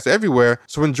 yes, everywhere.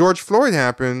 So when George Floyd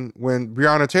happened, when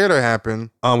Breonna Taylor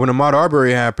happened, when Ahmaud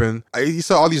Arbery happened, you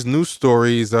saw all these news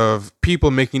stories of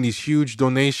people making these huge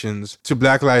donations to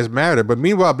Black Lives Matter. But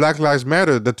meanwhile, Black Lives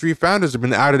Matter, the 3 founders have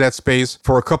been out of that space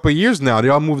for a couple of years now. They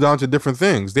all moved on to different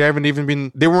things. They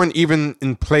weren't even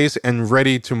in place and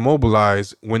ready to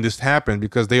mobilize when this happened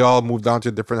because they all moved on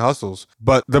to different hustles.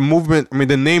 But the movement,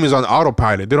 the name is on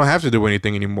autopilot. They don't have to do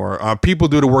anything anymore. People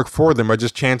do the work for them by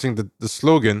just chanting the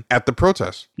slogan at the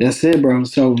protest. That's it, bro.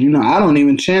 So, I don't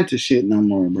even chant the shit no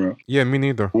more, bro. Yeah, me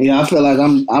neither. Yeah, I feel like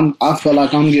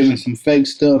I'm giving some fake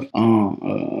stuff,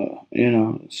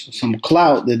 some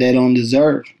clout that they don't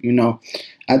deserve.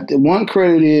 One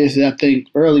credit is that I think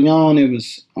early on it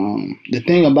was the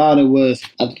thing about it was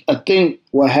I think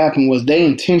what happened was they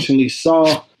intentionally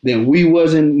saw that we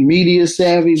wasn't media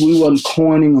savvy, we wasn't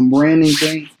coining and branding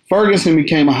things. Ferguson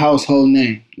became a household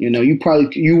name.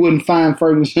 You wouldn't find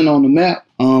Ferguson on the map,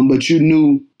 but you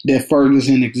knew that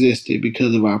Ferguson existed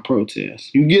because of our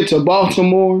protests. You get to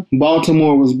Baltimore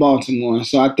was Baltimore. And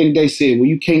so I think they said, well,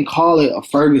 you can't call it a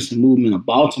Ferguson movement, a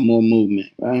Baltimore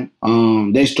movement, right?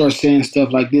 They start saying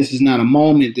stuff like, this is not a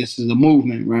moment, this is a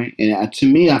movement, right? And to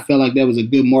me, I felt like that was a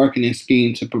good marketing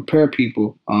scheme to prepare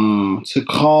people to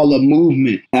call a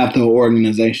movement after an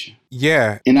organization.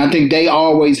 Yeah. And I think they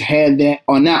always had that,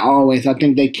 or not always, I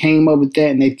think they came up with that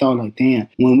and they thought like, damn,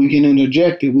 when we can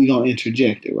interject it, we gonna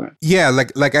interject it, right? Yeah,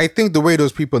 like I think the way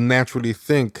those people naturally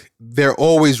think, they're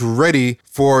always ready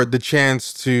for the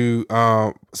chance to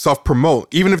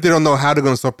self-promote. Even if they don't know how they're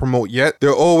going to self-promote yet,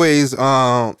 they're always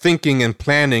thinking and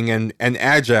planning and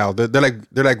agile. They're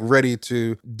like ready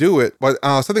to do it. But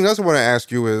something else I want to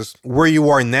ask you is where you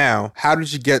are now. How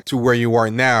did you get to where you are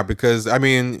now? Because,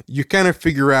 you kind of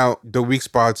figure out the weak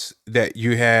spots that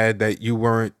you had that you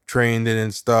weren't trained in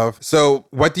and stuff. So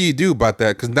what do you do about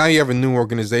that? Because now you have a new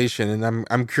organization, and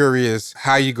I'm curious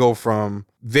how you go from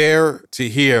there to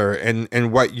here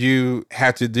and what you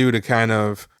had to do to kind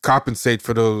of compensate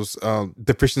for those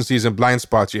deficiencies and blind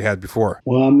spots you had before.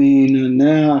 Well,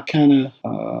 now I kind of,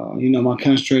 my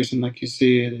concentration, like you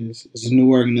said, is a new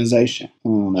organization. The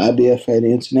IBFA,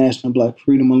 the International Black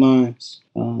Freedom Alliance.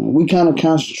 We kind of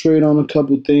concentrate on a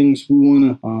couple things. We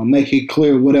want to make it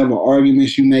clear whatever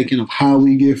arguments you're making of how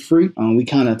we get free. We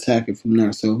kind of attack it from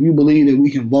there. So if you believe that we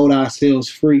can vote ourselves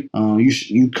free,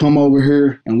 you come over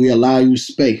here and we allow you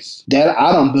space. That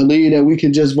I don't believe that we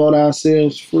can just vote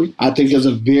ourselves free. I think there's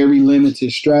a very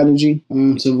limited strategy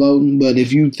to voting. But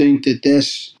if you think that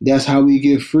that's how we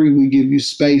get free, we give you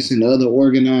space, and other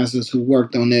organizers who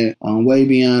worked on that way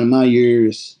beyond my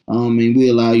years, and we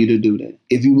allow you to do that.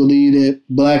 If you believe that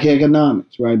black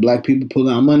economics, right, black people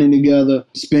pulling our money together,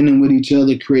 spending with each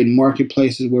other, creating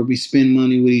marketplaces where we spend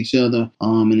money with each other,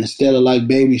 and instead of like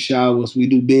baby showers, we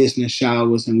do business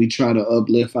showers, and we try to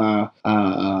uplift our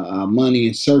money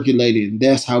and circulate it.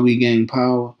 That's how we gain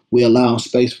power. We allow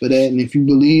space for that. And if you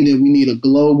believe that we need a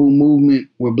global movement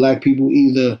where black people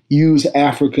either use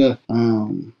Africa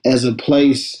as a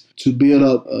place to build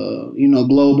up,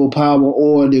 global power,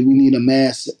 or that we need a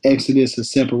mass exodus, a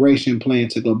separation plan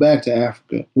to go back to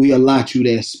Africa, we allot you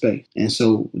that space. And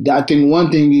so I think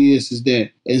one thing is that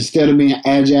instead of being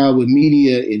agile with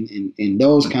media and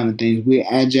those kind of things, we're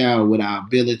agile with our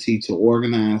ability to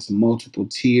organize multiple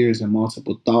tiers and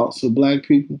multiple thoughts of black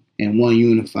people in one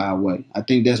unified way. I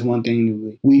think that's one thing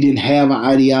that we didn't have an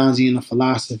ideology and a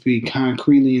philosophy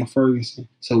concretely in Ferguson,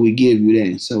 so we give you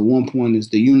that. So one point is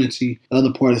the unity, the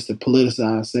other part is the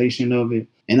politicization of it.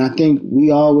 And I think we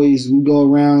go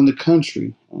around the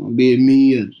country, be it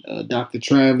me or Dr.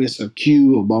 Travis or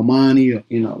Q or Bomani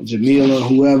or Jamila,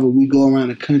 whoever, we go around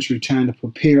the country trying to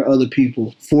prepare other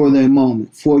people for their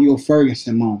moment, for your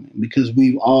Ferguson moment, because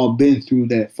we've all been through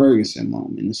that Ferguson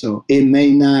moment. And so it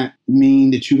may not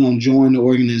mean that you're going to join the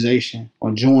organization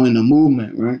or join the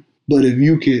movement, right? But if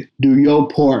you could do your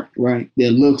part, right,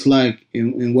 that looks like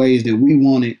in ways that we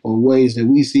want it or ways that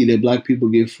we see that black people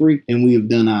get free, and we have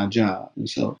done our job. And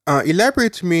so,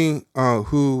 elaborate to me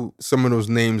who some of those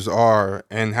names are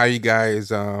and how you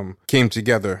guys came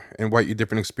together and what your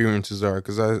different experiences are.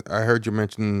 Because I heard you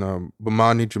mention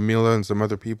Bomani, Jamila, and some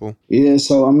other people. Yeah,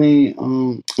 so I mean,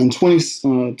 in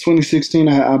 2016,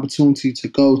 I had opportunity to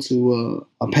go to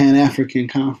a Pan-African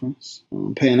conference,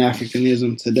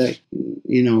 Pan-Africanism Today.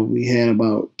 We had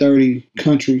about 30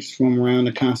 countries from around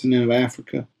the continent of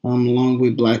Africa, along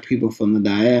with black people from the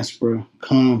diaspora,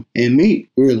 come and meet,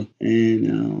 really. And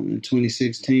in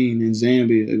 2016 in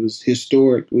Zambia, it was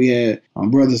historic. We had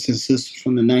brothers and sisters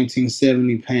from the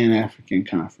 1970 Pan-African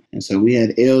Conference. And so we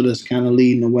had elders kind of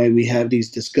leading the way. We have these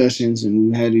discussions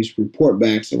and we had these report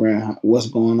backs around what's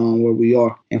going on, where we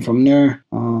are. And from there,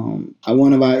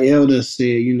 one of our elders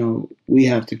said, we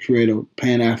have to create a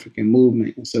Pan-African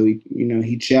movement. And so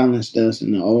he challenged us,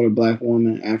 and the older black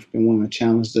woman, African woman,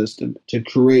 challenged us to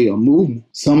create a movement.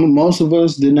 Most of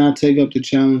us did not take up the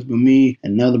challenge, but me,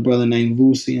 another brother named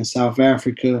Vusi in South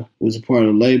Africa, was a part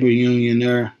of the labor union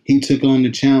there. He took on the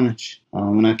challenge.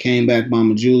 When I came back,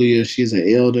 Mama Julia, she's an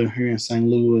elder here in St.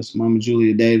 Louis. Mama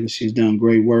Julia Davis, she's done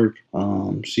great work.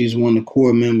 She's one of the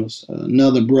core members.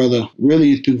 Another brother,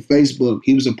 really through Facebook,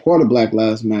 he was a part of Black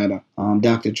Lives Matter.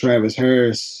 Dr. Travis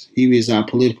Harris, he was our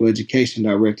political education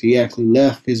director. He actually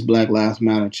left his Black Lives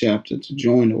Matter chapter to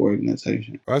join the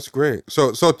organization. That's great.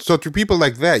 So through people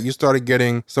like that, you started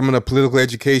getting some of the political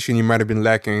education you might have been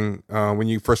lacking when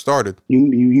you first started.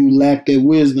 You lack that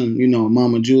wisdom,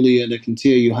 Mama Julia, that can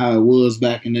tell you how it was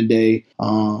back in the day.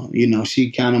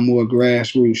 She kind of more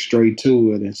grassroots, straight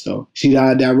to it. And so she's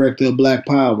our director of Black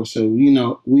Power. So,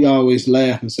 we always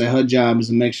laugh and say her job is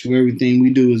to make sure everything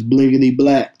we do is bliggity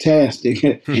black-tastic.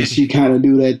 And she kind of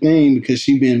do that thing because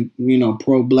she been,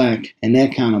 pro-black and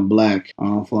that kind of black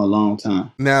for a long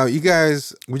time. Now, you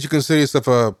guys, would you consider yourself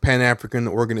a Pan-African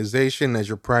organization as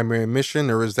your primary mission,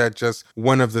 or is that just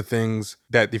one of the things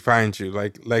that defines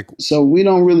you? So we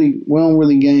don't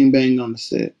really gang bang on the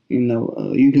set.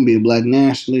 You can be a black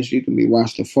nationalist, you can be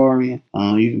Rastafarian,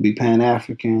 you can be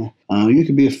Pan-African, you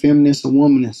can be a feminist, a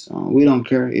womanist. We don't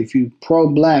care. If you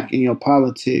pro-black in your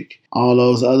politic, all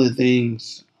those other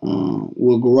things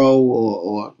will grow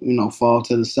or fall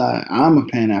to the side. I'm a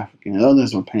Pan-African.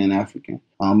 Others are Pan-African.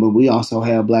 But we also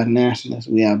have black nationalists.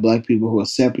 We have black people who are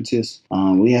separatists.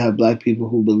 We have black people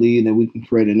who believe that we can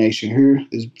create a nation here.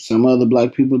 There's some other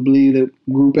black people believe that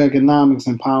group economics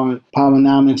and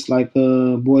powernomics like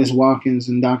Boyce Watkins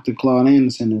and Dr. Claude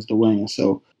Anderson is the way. And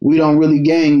so we don't really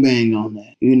gang bang on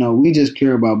that. We just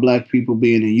care about black people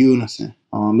being in unison.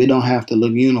 It don't have to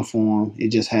look uniform. It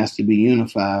just has to be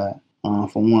unified.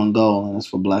 For one goal, and it's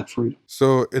for black freedom.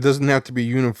 So it doesn't have to be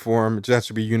uniform, it just has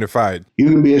to be unified. You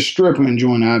can be a stripper and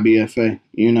join the IBFA.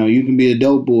 You can be a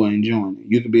dope boy and join it.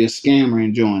 You can be a scammer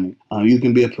and join it. You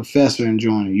can be a professor and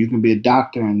join it. You can be a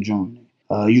doctor and join it.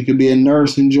 You could be a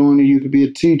nurse and join it. You could be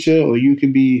a teacher, or you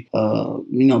could be,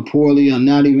 poorly or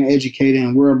not even educated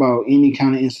and worry about any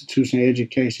kind of institutional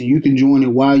education. You can join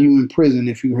it while you're in prison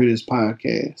if you hear this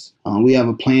podcast. We have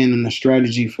a plan and a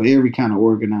strategy for every kind of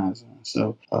organizer.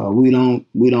 So we don't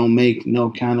make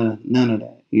none of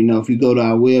that. If you go to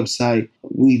our website,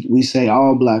 we say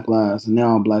all Black lives and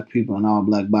all Black people and all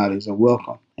Black bodies are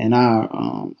welcome. And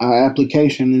our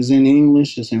application is in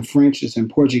English, it's in French, it's in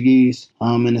Portuguese,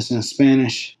 and it's in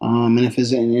Spanish, and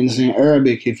it's in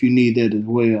Arabic if you need that as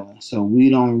well. So we're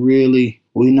not really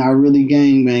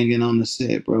gangbanging on the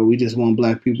set, bro. We just want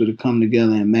Black people to come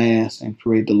together in mass and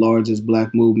create the largest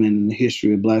Black movement in the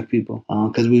history of Black people,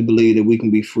 because we believe that we can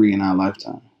be free in our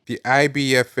lifetime. The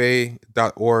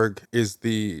IBFA.org is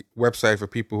the website for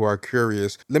people who are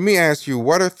curious. Let me ask you,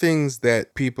 what are things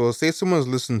that people, say someone's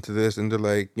listening to this and they're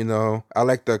like, I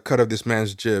like the cut of this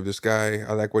man's jib, this guy,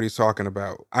 I like what he's talking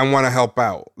about. I want to help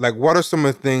out. Like, what are some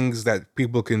of the things that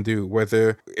people can do?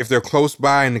 Whether if they're close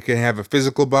by and they can have a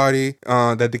physical body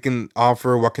that they can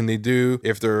offer, what can they do?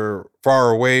 If they're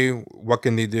far away, what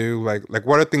can they do? Like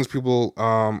what are things people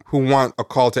who want a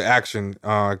call to action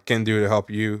can do to help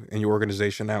you and your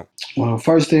organization out? Well,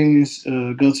 first thing is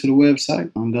go to the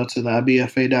website, go to the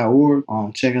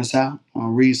IBFA.org, check us out,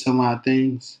 read some of our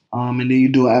things. And then you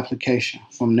do an application.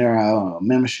 From there, our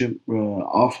membership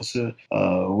officer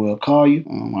will call you.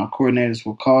 Our coordinators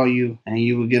will call you, and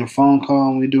you will get a phone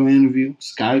call when we do an interview,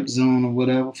 Skype, Zoom, or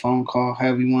whatever, phone call,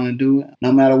 however you want to do it.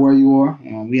 No matter where you are.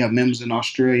 We have members in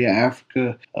Australia,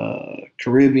 Africa,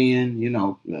 Caribbean,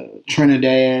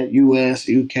 Trinidad, U.S.,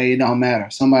 U.K., it don't matter.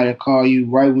 Somebody will call you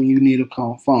right when you need a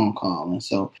phone call. And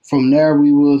so from there,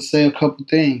 we will say a couple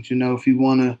things. If you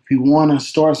want to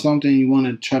start something, you want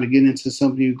to try to get into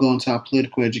something, you go into our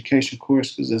political education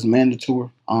course because it's mandatory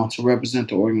to represent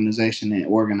the organization and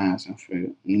organizing for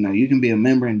it. You can be a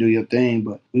member and do your thing,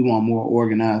 but we want more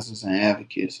organizers and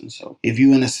advocates. And so if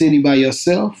you're in a city by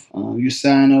yourself, you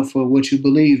sign up for what you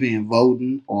believe in,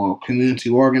 voting or community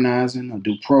organizing or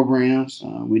do programs.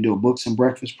 We do a books and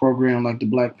breakfast program like the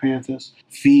Black Panthers,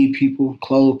 feed people,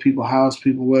 clothe people, house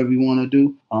people, whatever you want to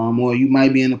do. Or you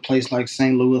might be in a place like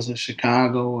St. Louis or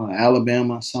Chicago or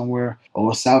Alabama somewhere,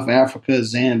 or South Africa,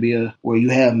 Zambia, where you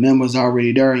have members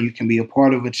already there and you can be a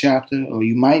part of a chapter, or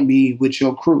you might be with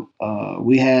your crew.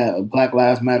 We had a Black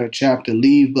Lives Matter chapter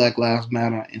leave Black Lives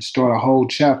Matter and start a whole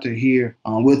chapter here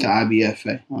with the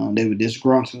IBFA. They were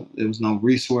disgruntled. There was no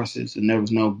resources and there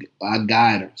was no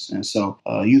guiders. And so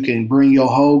you can bring your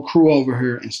whole crew over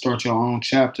here and start your own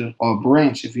chapter or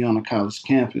branch if you're on a college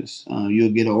campus.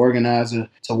 You'll get an organizer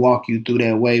to walk you through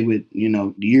that way with,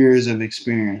 years of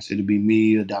experience. It'll be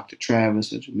me or Dr.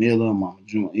 Travis or Jamila or Mama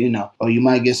June, or you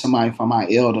might get somebody from our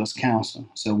elders council.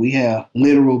 So we have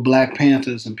literal Black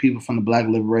Panthers and people from the Black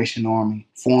Liberation Army,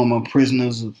 former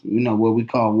prisoners of, what we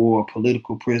call war,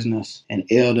 political prisoners, and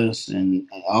elders, and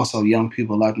also young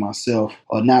people like myself,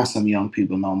 or not some young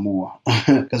people no more,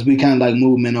 because we kind of like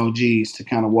movement OGs to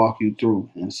kind of walk you through.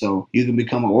 And so you can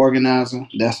become an organizer.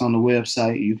 That's on the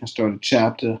website. You can start a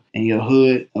chapter in your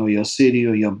hood or your city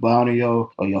or your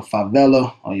barrio or your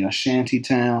favela or your shanty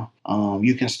town.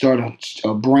 You can start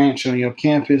a branch on your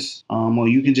campus, or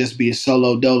you can just be a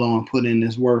solo dolo and put in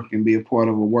this work and be a part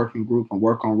of a working group and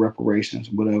work on reparations,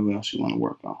 whatever else you want to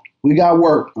work on. We got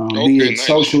work. Be it nice.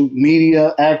 Social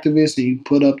media activists, and you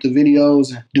put up the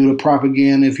videos and do the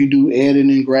propaganda. If you do editing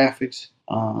and graphics,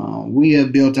 we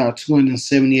have built out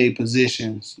 278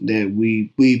 positions that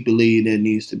we believe that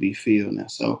needs to be filled. And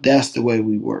so that's the way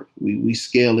we work. We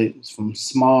scale it from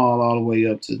small all the way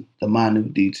up to the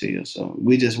minute details. So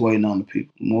we just waiting on the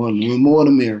people. More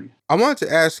the merrier. I wanted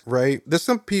to ask, right, there's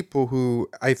some people who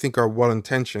I think are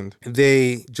well-intentioned.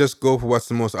 They just go for what's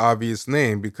the most obvious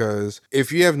name, because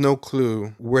if you have no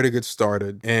clue where to get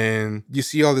started and you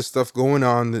see all this stuff going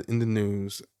on in the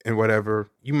news and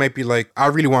whatever, you might be like, I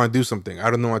really want to do something. I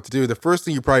don't know what to do. The first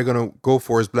thing you're probably going to go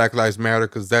for is Black Lives Matter,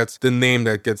 because that's the name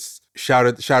that gets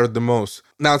shouted the most.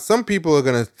 Now, some people are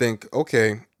going to think,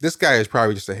 okay, this guy is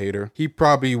probably just a hater. He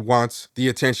probably wants the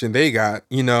attention they got,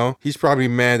 He's probably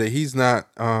mad that he's not,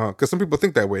 because some people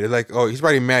think that way. They're like, oh, he's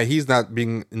probably mad he's not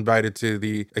being invited to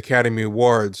the Academy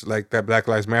Awards like that Black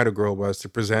Lives Matter girl was to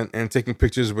present and taking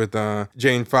pictures with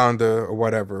Jane Fonda or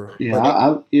whatever. Yeah,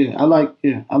 I like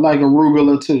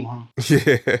arugula too. Huh?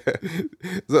 Yeah.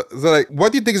 So like,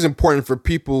 what do you think is important for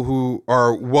people who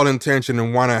are well-intentioned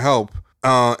and want to help?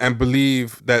 And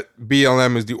believe that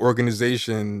BLM is the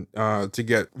organization to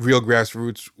get real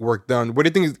grassroots work done. What do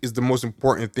you think is the most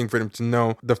important thing for them to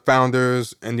know, the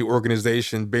founders and the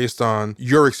organization, based on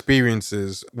your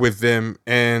experiences with them?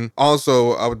 And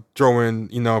also, I would throw in,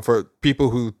 for people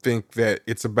who think that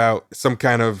it's about some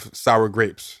kind of sour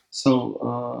grapes?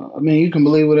 So, I mean, you can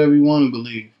believe whatever you want to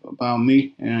believe about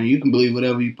me, and you can believe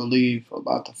whatever you believe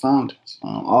about the founders.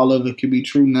 All of it could be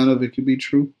true, none of it could be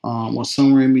true, or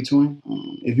somewhere in between.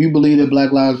 If you believe that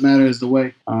Black Lives Matter is the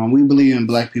way, we believe in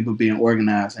Black people being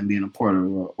organized and being a part of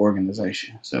an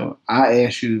organization. So I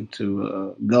ask you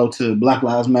to go to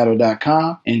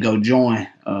blacklivesmatter.com and go join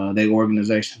their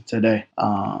organization today.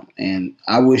 And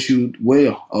I wish you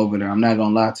well over there. I'm not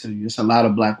going to lie to you. It's a lot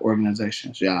of Black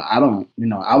organizations. Yeah, I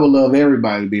would love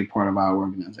everybody to be a part of our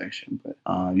organization. But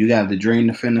you got the Dream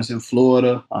Defenders in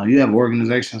Florida. You have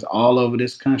organizations all over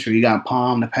this country. You got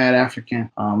PALM, the Pan-African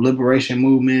Liberation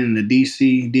Movement in the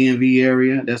DC, DMV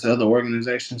area. That's other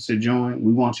organizations to join.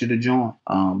 We want you to join.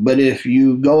 But if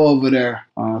you go over there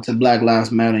to Black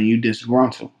Lives Matter and you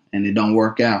disgruntled, and it don't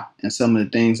work out, and some of the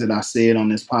things that I said on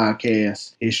this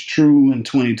podcast is true in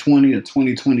 2020 or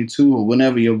 2022 or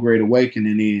whenever your great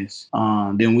awakening is,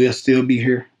 then we'll still be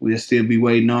here. We'll still be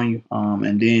waiting on you.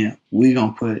 And then we're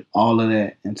going to put all of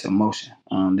that into motion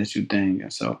that you think.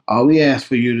 And so all we ask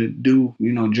for you to do,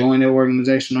 join the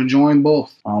organization or join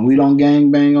both. We don't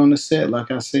gang bang on the set. Like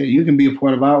I said, you can be a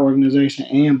part of our organization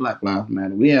and Black Lives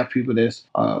Matter. We have people that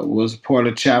was a part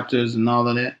of chapters and all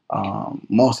of that.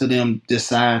 Most of them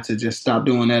decide to just stop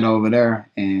doing that over there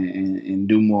and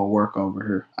do more work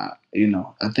over here.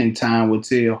 I think time will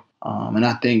tell. And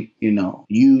I think,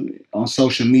 you on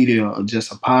social media or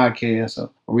just a podcast or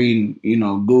reading,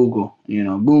 Google,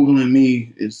 Googling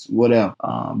me is whatever.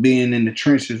 Being in the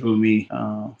trenches with me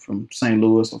from St.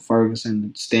 Louis or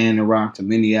Ferguson to Standing Rock to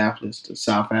Minneapolis to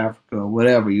South Africa or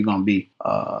whatever you're going to be.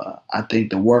 I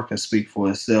think the work will speak for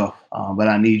itself. But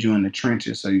I need you in the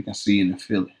trenches so you can see it and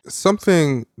feel it.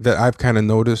 Something that I've kind of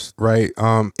noticed, right?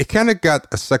 It kind of got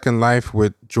a second life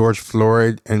with George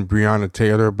Floyd and Breonna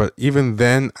Taylor. But even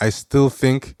then, I still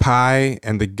think Pie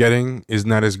and The Getting is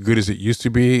not as good as it used to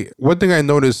be. One thing I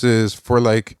noticed is for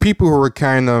like people who are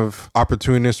kind of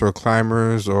opportunists or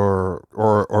climbers or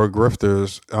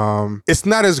grifters, it's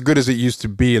not as good as it used to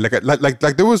be.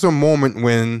 Like there was a moment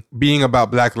when being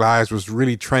about Black lives was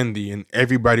really trendy and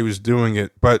everybody was doing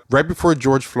it. But right before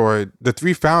George Floyd, the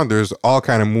three founders all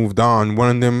kind of moved on.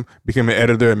 One of them became an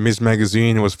editor at Ms.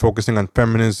 Magazine and was focusing on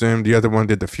feminism. The other one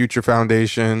did the Future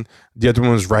Foundation. The other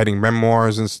one was writing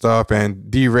memoirs and stuff.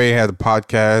 And D. Ray had a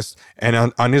podcast. And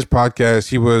on his podcast,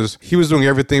 he was doing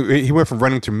everything. He went from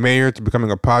running to mayor to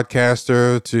becoming a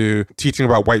podcaster to teaching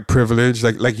about white privilege.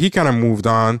 Like he kind of moved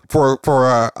on. For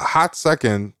a hot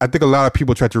second, I think a lot of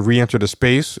people tried to re-enter the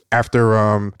space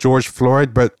after George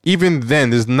Floyd. But even then,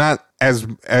 there's not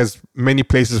as many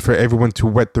places for everyone to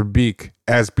wet their beak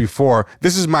as before.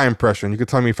 This is my impression. You can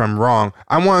tell me if I'm wrong.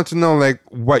 I wanted to know like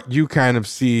what you kind of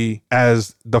see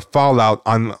as the fallout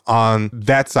on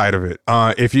that side of it.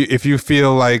 If you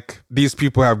feel like these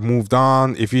people have moved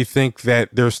on, if you think that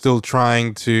they're still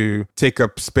trying to take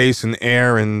up space and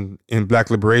air in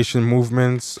Black liberation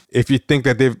movements, if you think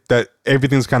that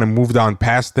everything's kind of moved on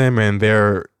past them and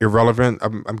they're irrelevant,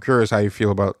 I'm curious how you feel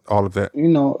about all of that.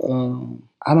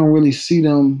 I don't really see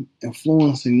them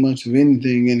influencing much of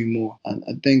anything anymore.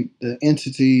 I think the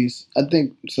entities,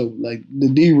 so like the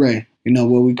D-Ray,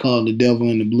 what we call the devil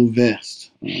in the blue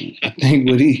vest. I think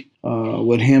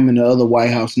what him and the other White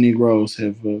House Negroes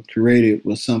have created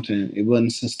was something, it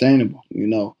wasn't sustainable.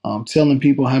 Telling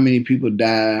people how many people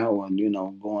die or,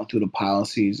 going through the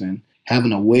policies and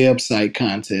having a website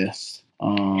contest.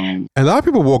 A lot of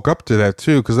people woke up to that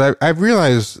too, because I've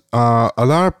realized a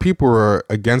lot of people were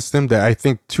against them that I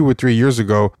think 2 or 3 years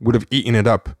ago would have eaten it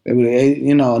up. They would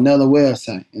have, another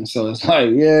website. And so it's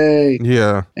like, yay.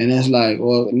 Yeah. And it's like,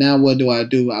 well, now what do I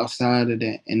do outside of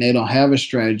that? And they don't have a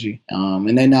strategy.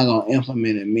 And they're not going to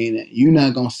implement it, meaning you're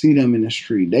not going to see them in the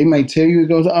street. They may tell you to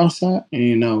go to outside,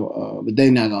 but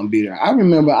they're not going to be there. I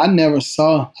remember I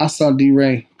saw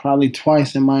D-Ray probably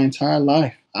twice in my entire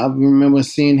life. I remember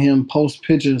seeing him post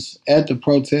pictures at the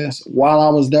protest while I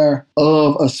was there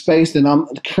of a space that I'm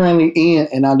currently in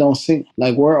and I don't see.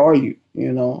 Like, where are you?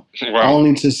 Wow.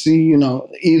 Only to see,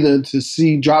 either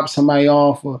to drop somebody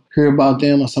off or hear about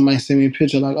them or somebody send me a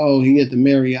picture like, oh, he at the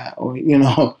Marriott or,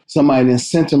 somebody then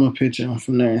sent him a picture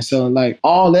from there. And so like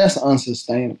all that's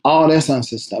unsustainable.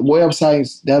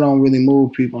 Websites, that don't really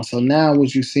move people. So now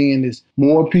what you're seeing is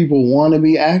more people want to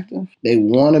be active. They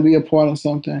want to be a part of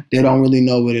something. They don't really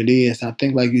know what it is. I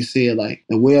think like you said, like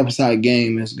the website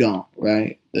game is gone.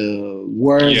 right? The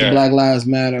words Black Lives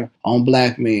Matter on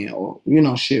black men, or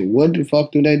shit. What the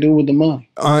fuck do they do with the money?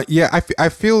 I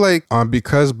feel like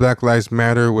because Black Lives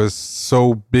Matter was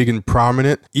so big and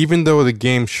prominent, even though the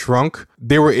game shrunk,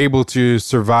 they were able to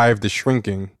survive the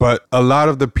shrinking. But a lot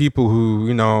of the people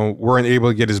who weren't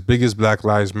able to get as big as Black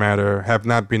Lives Matter have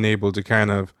not been able to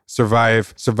kind of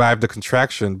survive the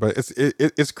contraction. But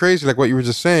it's crazy, like what you were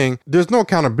just saying. There's no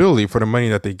accountability for the money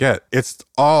that they get. It's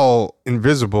all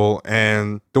invisible.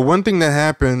 And the one thing that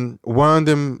happened, one of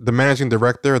them, the managing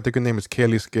director, I think her name is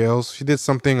Kaylee Scales, she did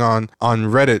something on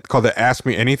Reddit called the Ask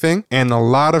Me Anything, and a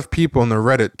lot of people on the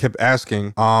Reddit kept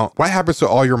asking, what happens to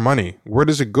all your money? Where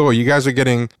does it go? You guys have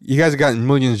gotten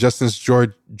millions just since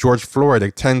George Floyd,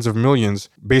 like tens of millions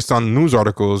based on news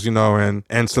articles,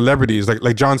 and celebrities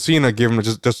like John Cena gave him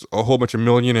just a whole bunch of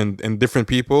million and different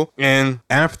people. And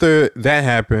after that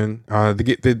happened,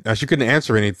 she couldn't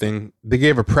answer anything. They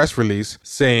gave a press release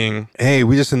saying, hey,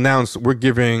 we just announced we're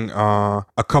giving a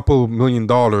couple $1 million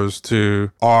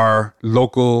to our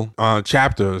local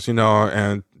chapters,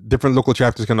 and different local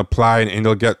chapters can apply and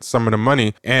they'll get some of the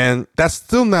money. And that's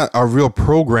still not a real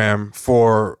program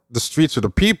for the streets of the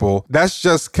people. That's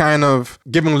just kind of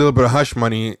giving a little bit of hush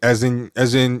money, as in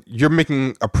you're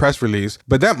making a press release,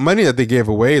 but that money that they gave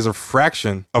away is a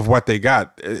fraction of what they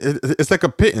got. It's like a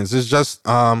pittance. It's just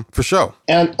for show.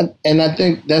 And I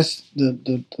think that's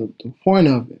the point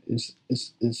of it is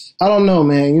I don't know,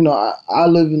 man. I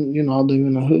live in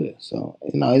the hood, so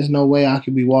there's no way I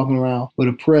could be walking around with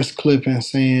a press clipping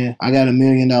saying I got $1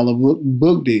 million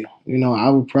book deal.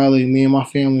 Me and my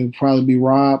family would probably be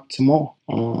robbed tomorrow.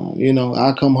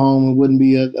 I come home and wouldn't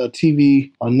be a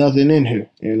TV or nothing in here,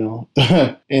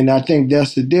 And I think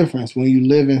that's the difference. When you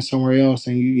live in somewhere else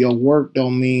and your work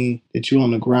don't mean that you're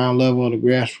on the ground level or the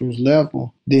grassroots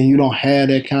level, then you don't have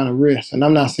that kind of risk. And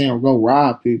I'm not saying go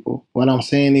rob people. What I'm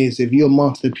saying is if you're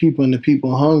amongst the people and the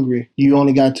people hungry, you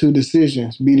only got two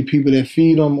decisions: be the people that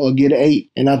feed them or get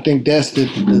ate. And I think that's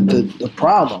the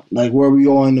problem, like where we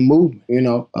are in the movement.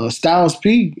 Styles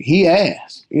P, he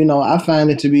asked. I find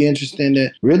it to be interesting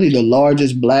that really the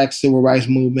largest black civil rights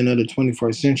movement of the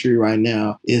 21st century right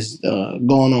now is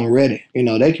going on Reddit.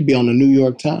 They could be on the New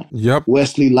York Times. Yep.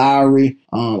 Wesley Lowery.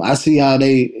 I see how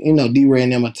they, D-Ray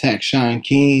and them attack Shaun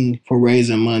King for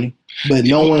raising money. But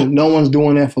no one's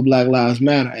doing that for Black Lives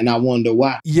Matter, and I wonder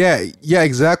why. Yeah,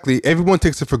 exactly. Everyone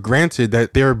takes it for granted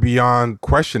that they're beyond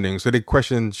questioning. So they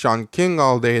question Shaun King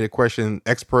all day, they question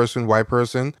X person, Y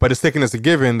person, but it's taken as a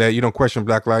given that you don't question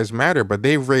Black Lives Matter. But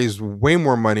they've raised way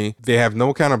more money. They have no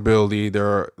accountability. They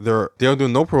don't do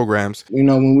no programs.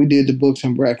 When we did the Books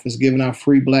and Breakfast, giving out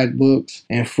free black books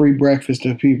and free breakfast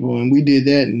to people, and we did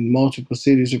that in multiple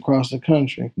cities across the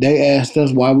country, they asked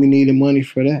us why we needed money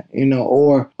for that,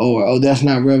 or that's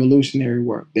not revolutionary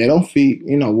work. They don't feed,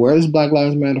 where does Black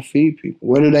Lives Matter feed people?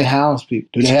 Where do they house people?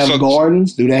 Do they have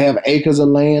gardens? Do they have acres of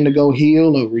land to go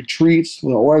heal, or retreats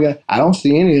for Oregon? I don't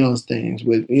see any of those things.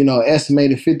 With,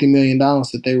 estimated $50 million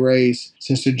that they raised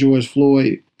since the George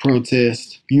Floyd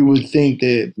protest, you would think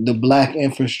that the black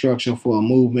infrastructure for a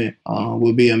movement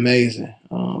would be amazing.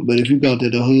 But if you go to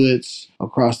the hoods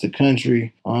across the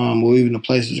country, or even the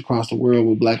places across the world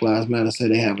where Black Lives Matter say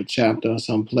they have a chapter or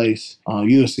someplace,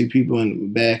 you'll see people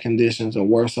in bad conditions or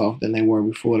worse off than they were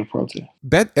before the protest.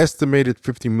 That estimated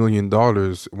 $50 million,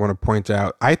 I want to point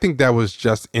out, I think that was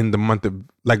just in the month of,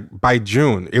 by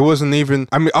June. It wasn't even,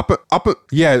 they're in the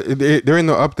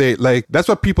update. Like, that's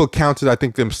what people counted, I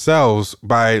think, themselves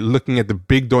by looking at the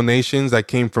big donations that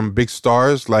came from big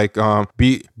stars like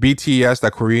BTS,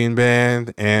 that Korean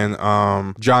band, and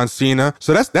John Cena.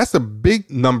 So that's the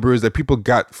big numbers that people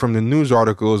got from the news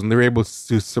articles, and they were able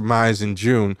to surmise in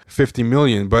June 50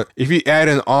 million. But if you add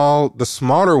in all the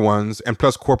smaller ones and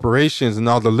plus corporations and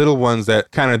all the little ones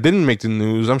that kind of didn't make the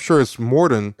news, I'm sure it's more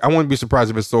than, I wouldn't be surprised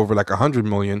if it's over like 100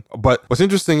 million. But what's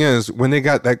interesting is when they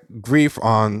got that grief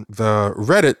on the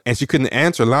Reddit and she couldn't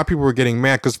answer, a lot of people were getting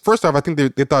mad because first off, I think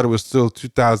they thought it was still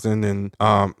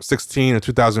 2016 or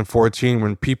 2014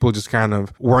 when people just kind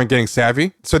of weren't getting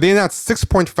savvy. So they announced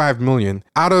 6.5 million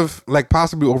out of like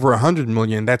possibly over 100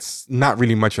 million. That's not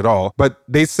really much at all. But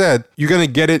they said you're going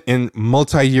to get it in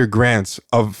multi-year grants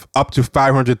of up to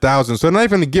 500,000. So they're not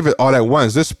even going to give it all at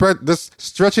once. They're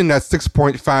stretching that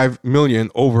 6.5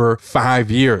 million over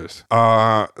 5 years.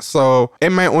 So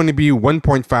it might only be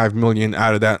 1.5 million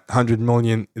out of that 100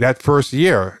 million that first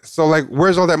year. So like,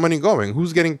 where's all that money going?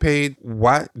 Who's getting paid?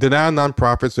 What? They're not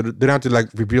nonprofits, so they don't have to like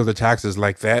reveal the taxes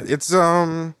like that. It's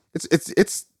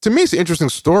To me, it's an interesting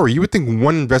story. You would think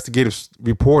one investigative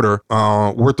reporter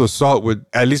worth of salt would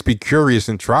at least be curious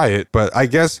and try it. But I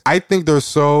think they're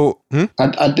so...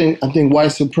 I think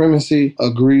white supremacy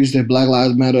agrees that Black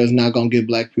Lives Matter is not going to get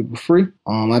black people free.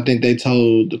 I think they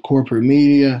told the corporate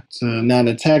media to not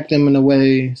attack them in the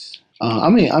ways.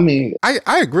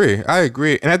 I agree.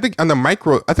 And I think on the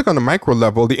micro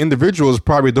level, the individuals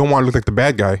probably don't want to look like the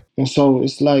bad guy. And so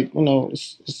it's like,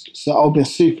 it's an open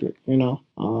secret,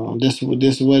 this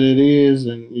is what it is,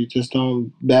 and you just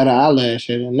don't bat an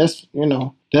eyelash at it. And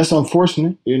that's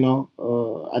unfortunate,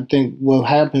 I think what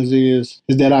happens is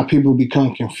that our people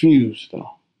become confused though.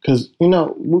 Cause,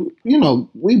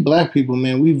 we black people,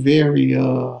 man, we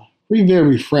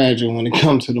very fragile when it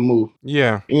comes to the move.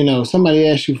 Yeah. Somebody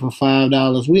asks you for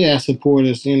 $5. We ask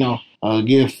supporters, give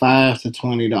 $5 to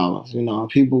 $20.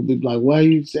 People be like, why are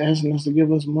you asking us to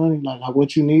give us money? Like,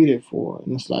 what you need it for?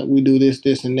 And it's like, we do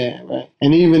this, and that, right?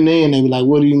 And even then, they be like,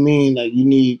 what do you mean? Like, you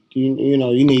need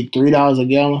 $3 a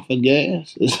gallon for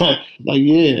gas? It's like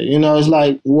yeah, it's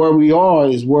like where we are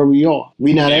is where we are.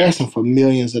 We're not asking for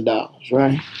millions of dollars,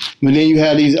 right? But then you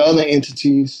have these other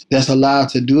entities that's allowed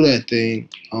to do that thing,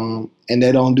 and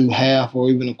they don't do half or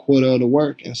even a quarter of the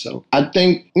work. And so I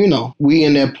think, we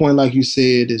in that point, like you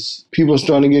said, is people are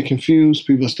starting to get confused.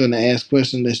 People are starting to ask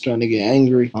questions. They're starting to get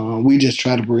angry. We just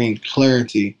try to bring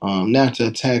clarity, not to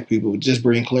attack people, just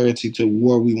bring clarity to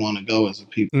where we want to go as a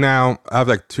people. Now, I have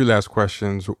like two last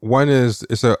questions. One is,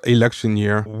 it's an election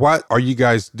year. What are you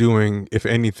guys doing, if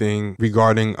anything,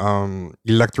 regarding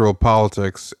electoral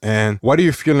politics? And what are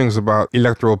your feelings about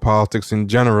electoral politics in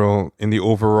general in the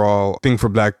overall thing for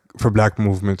black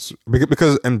movements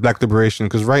and black liberation?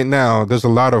 Because right now there's a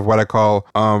lot of what I call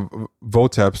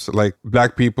voteps, like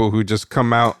black people who just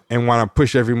come out and want to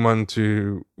push everyone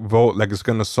to vote like it's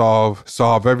going to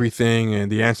solve everything,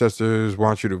 and the ancestors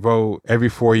want you to vote every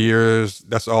 4 years.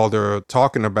 That's all they're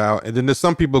talking about. And then there's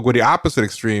some people who go the opposite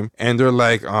extreme and they're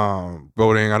like,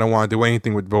 voting, I don't want to do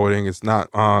anything with voting, it's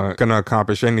not going to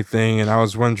accomplish anything. And I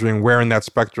was wondering, where in that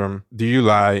spectrum do you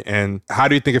lie, and how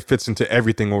do you think it fits into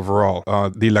everything overall,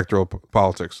 the electoral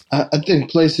politics? I think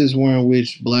places where in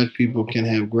which black people can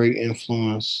have great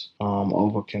influence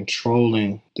over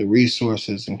controlling the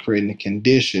resources and creating the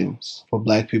conditions for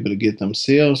black people to get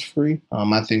themselves free.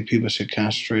 I think people should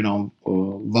concentrate on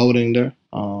voting there.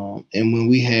 And when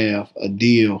we have a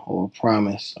deal or a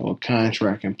promise or a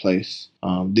contract in place,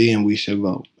 then we should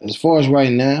vote. As far as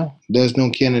right now, there's no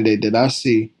candidate that I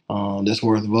see that's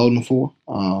worth voting for.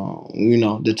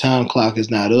 The time clock is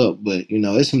not up, but,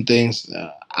 it's some things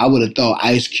I would have thought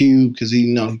Ice Cube, because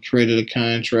he created a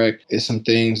contract. It's some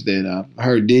things that I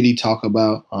heard Diddy talk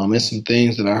about. It's some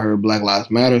things that I heard Black Lives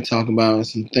Matter talk about.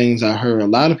 It's some things I heard a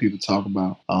lot of people talk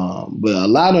about. But a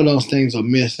lot of those things are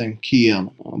missing key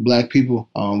elements. Black people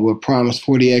were promised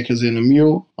 40 acres and a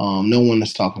mule. No one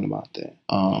is talking about that.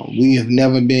 We have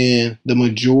never been the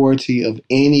majority of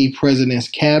any president's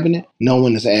cabinet. No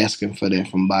one is asking for that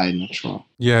from Biden or Trump.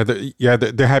 Yeah,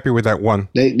 they're happy with that one.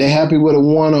 They're happy with a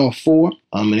 1 or a 4.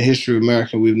 In the history of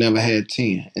America, we've never had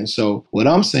 10. And so what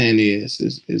I'm saying is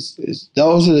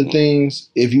those are the things,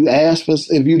 if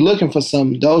you're looking for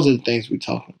something, those are the things we're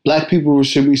talking. Black people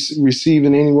should be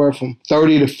receiving anywhere from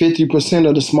 30 to 50%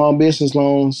 of the small business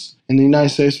loans in the United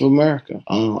States of America.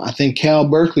 I think Cal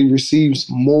Berkeley receives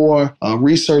more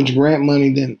research grant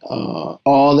money than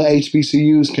all the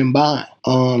HBCUs combined.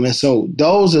 And so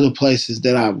those are the places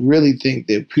that I really think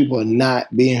that people are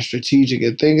not being strategic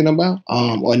and thinking about,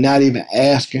 or not even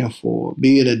asking for,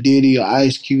 be it a Diddy or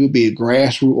Ice Cube, be it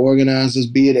grassroots organizers,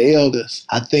 be it elders.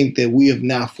 I think that we have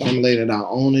now formulated our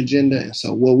own agenda. And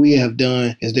so what we have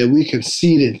done is that we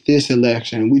conceded this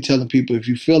election. We telling people, if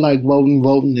you feel like voting,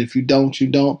 voting. If you don't, you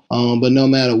don't. But no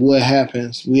matter what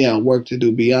happens, we have work to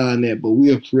do beyond that. But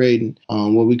we are creating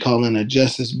what we call a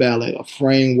justice ballot, a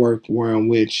framework in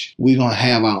which we're going to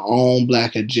have our own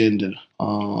black agenda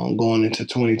going into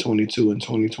 2022 and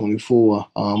 2024.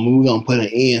 We're going to put an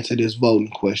end to this voting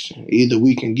question. Either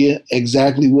we can get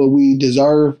exactly what we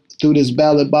deserve through this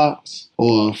ballot box,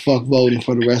 or fuck voting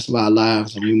for the rest of our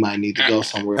lives, and we might need to go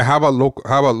somewhere. How about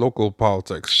local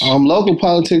politics? Local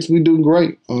politics, we do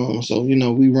great. So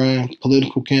we ran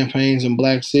political campaigns in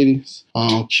black cities.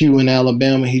 Q in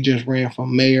Alabama, he just ran for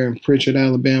mayor in Pritchard,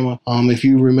 Alabama. If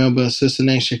you remember a sister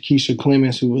named Shakisha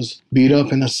Clemens, who was beat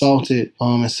up and assaulted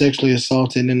and sexually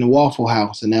assaulted in the Waffle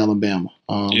House in Alabama.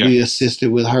 We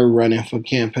assisted with her running for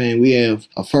campaign. We have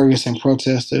a Ferguson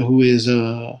protester who is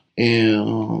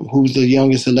and who's the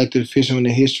youngest elected official in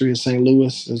the history of St.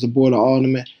 Louis as the Board of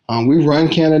Aldermen. We run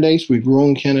candidates, we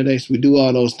groom candidates, we do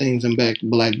all those things in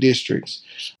black districts.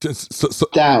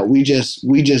 We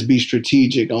just be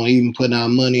strategic on even putting our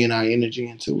money and our energy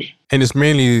into it. And it's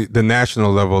mainly the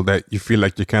national level that you feel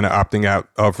like you're kind of opting out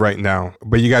of right now.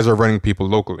 But you guys are running people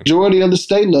locally. Majority of the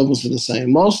state levels are the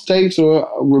same. Most states are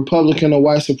Republican or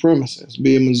white supremacists,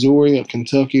 be it Missouri or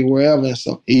Kentucky, wherever. And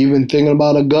so even thinking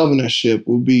about a governorship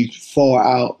would be far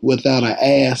out without an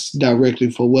ask directly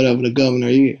for whatever the governor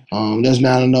is. There's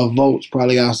not enough votes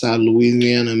probably outside of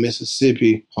Louisiana,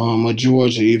 Mississippi, or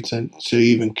Georgia to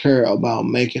even care about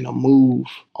making a move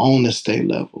on the state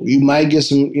level. You might get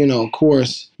some, of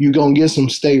course, you're going to get some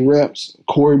state reps.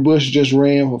 Cori Bush just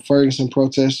ran for Ferguson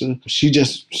protester.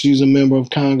 She's a member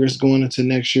of Congress going into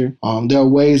next year. There are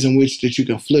ways in which that you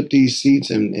can flip these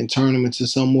seats and turn them into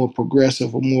some more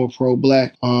progressive or more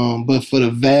pro-black. But for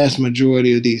the vast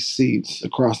majority of these seats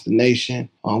across the nation,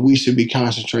 we should be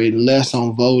concentrating less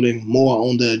on voting, more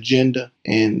on the agenda.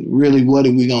 And really, what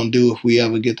are we going to do if we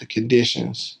ever get the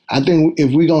conditions? I think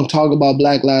if we're going to talk about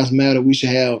Black Lives Matter, we should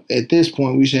have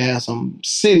some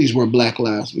cities where Black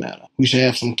Lives matter. We should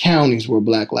have some counties where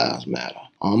Black Lives matter.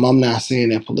 I'm not seeing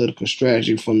that political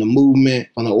strategy from the movement,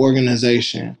 from the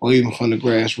organization, or even from the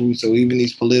grassroots, or even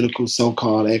these political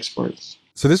so-called experts.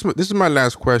 So this is my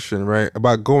last question, right?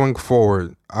 About going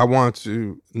forward. I want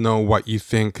to know what you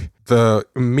think the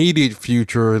immediate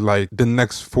future, like forget the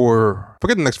next 4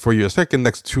 years, like the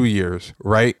next 2 years,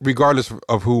 right? Regardless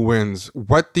of who wins,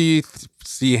 what do you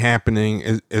see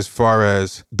happening as far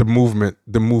as the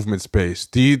movement space?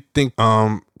 Do you think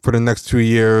for the next 2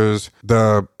 years,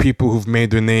 the people who've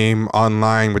made their name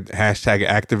online with hashtag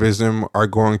activism are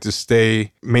going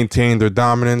to maintain their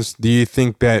dominance? Do you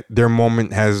think that their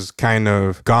moment has kind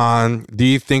of gone? Do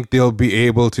you think they'll be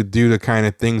able to do the kind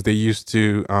of things they used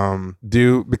to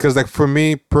do? Because like for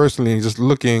me personally, just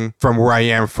looking from where I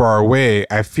am far away,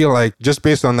 I feel like just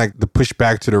based on like the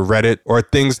pushback to the Reddit or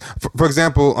things, for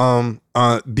example,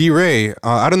 D-Ray,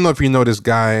 I don't know if you know this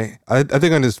guy. I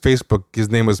think on his Facebook,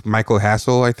 his name was Michael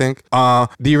Hassel, I think.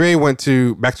 D-Ray went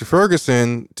back to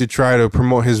Ferguson to try to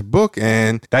promote his book,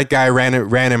 and that guy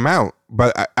ran him out.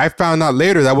 But I found out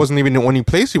later that wasn't even the only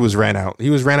place he was ran out. He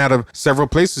was ran out of several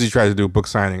places he tried to do book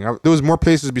signing. There was more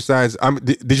places besides.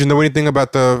 Did you know anything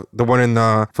about the one in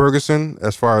Ferguson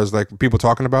as far as like people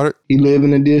talking about it? He lived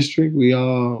in the district. He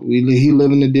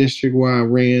lived in the district where I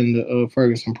ran the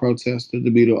Ferguson protester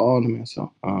to be the alderman. So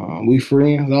we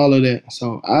friends, all of that.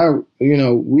 So to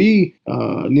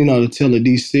tell the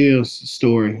D. Seals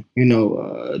story,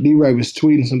 D-Ray was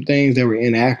tweeting some things that were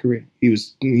inaccurate. He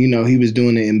was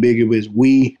doing the ambiguous,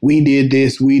 we did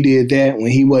this, we did that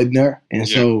when he wasn't there. And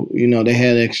so, they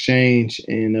had an exchange,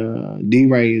 and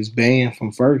D-Ray is banned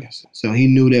from Ferguson. So he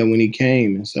knew that when he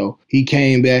came. And so he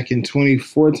came back in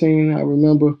 2014, I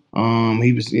remember.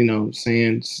 He was,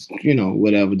 saying,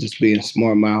 whatever, just being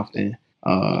smart mouthed. And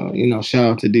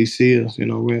shout out to D. Seals,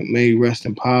 may he rest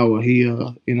in power. He,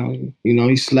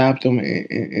 he slapped him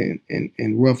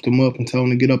and roughed him up and told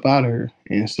him to get up out of here.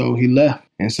 And so he left.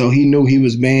 And so he knew he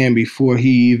was banned before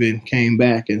he even came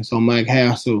back. And so Mike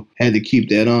Hassel had to keep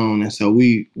that on. And so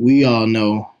we all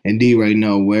know, and D-Ray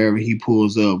know, wherever he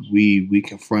pulls up, we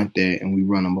confront that and we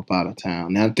run him up out of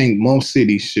town. Now, I think most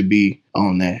cities should be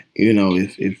on that.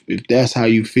 If that's how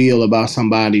you feel about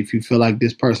somebody, if you feel like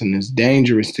this person is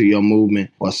dangerous to your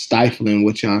movement or stifling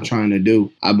what y'all trying to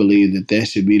do, I believe that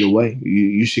should be the way.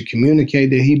 You should communicate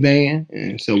that he banned.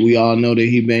 And so we all know that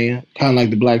he banned. Kind of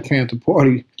like the Black Panther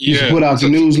Party. You should put out the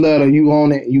newsletter, you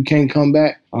on it, you can't come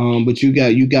back. But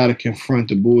you got to confront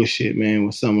the bullshit, man,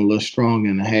 with something a little stronger,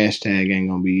 and the hashtag ain't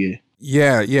gonna be it.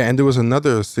 Yeah, and there was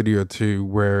another city or two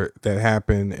where that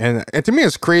happened. And to me,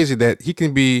 it's crazy that he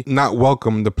can be not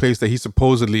welcome, the place that he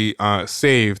supposedly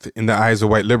saved in the eyes of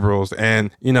white liberals.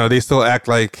 And, they still act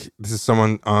like this is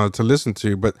someone to listen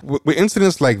to. But with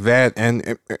incidents like that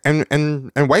and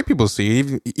white people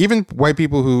see, even white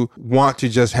people who want to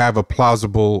just have a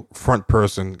plausible front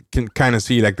person can kind of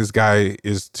see like this guy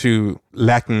is too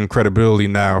lacking credibility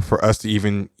now for us to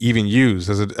even use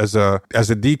as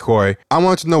a decoy. I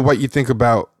want to know what you think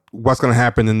about what's going to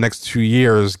happen in the next 2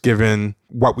 years, given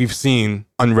what we've seen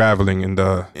unraveling in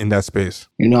that space.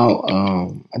 I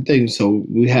think so.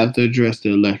 We have to address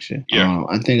the election. Yeah.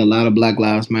 I think a lot of Black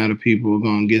Lives Matter people are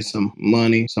going to get some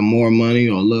more money,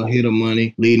 or a little hit of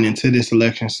money leading into this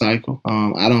election cycle.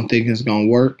 I don't think it's going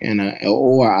to work, and I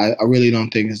really don't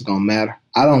think it's going to matter.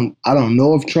 I don't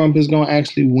know if Trump is going to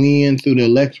actually win through the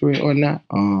electorate or not.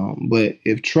 But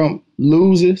if Trump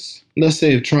loses, let's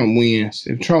say if Trump wins,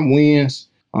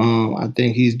 I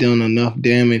think he's done enough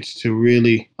damage to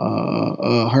really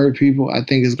hurt people. I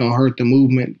think it's going to hurt the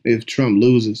movement if Trump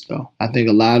loses, though. I think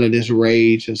a lot of this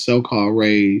rage, or so-called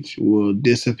rage, will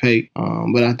dissipate.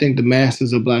 But I think the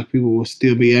masses of black people will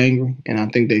still be angry, and I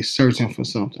think they're searching for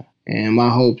something. And my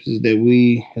hope is that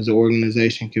we as an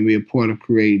organization can be a part of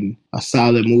creating a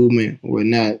solid movement where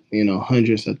not,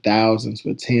 hundreds of thousands,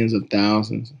 but tens of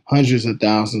thousands, hundreds of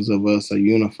thousands of us are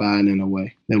unified in a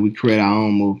way that we create our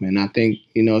own movement. And I think,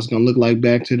 it's going to look like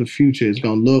Back to the Future. It's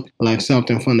going to look like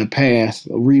something from the past,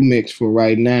 a remix for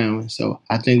right now. And so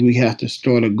I think we have to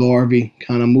start a Garvey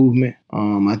kind of movement.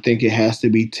 I think it has to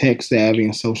be tech savvy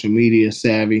and social media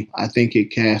savvy. I think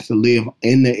it has to live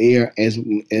in the air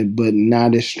but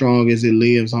not as strong as it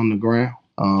lives on the ground.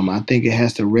 I think it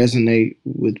has to resonate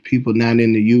with people not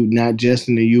just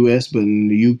in the U.S., but in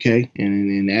the U.K.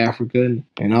 and in Africa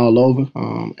and all over.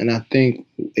 And I think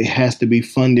it has to be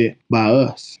funded by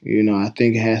us. I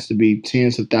think it has to be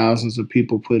tens of thousands of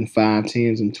people putting 5,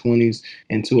 10s, and 20s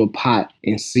into a pot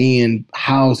and seeing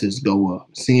houses go up,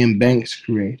 seeing banks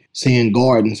created, seeing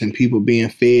gardens and people being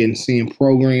fed, and seeing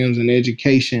programs and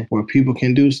education where people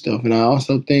can do stuff. And I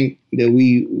also think that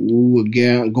we would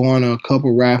garner a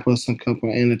couple rappers, a couple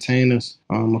entertainers,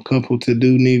 a couple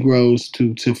to-do Negroes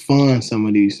to fund some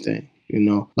of these things.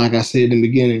 Like I said in the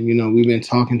beginning, we've been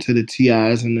talking to the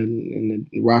TIs and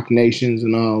the Rock Nations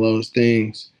and all those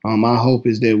things. My hope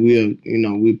is that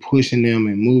we're pushing them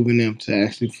and moving them to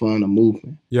actually fund a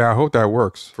movement. Yeah, I hope that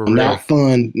works for real. Not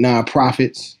fund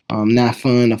nonprofits, not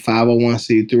fund a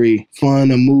 501c3,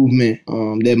 fund a movement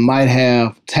that might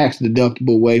have tax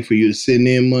deductible way for you to send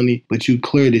in money, but you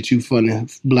clear that you funding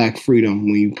black freedom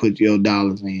when you put your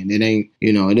dollars in. It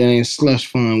ain't slush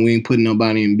fund. We ain't putting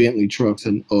nobody in Bentley trucks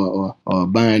or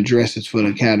buying dresses for the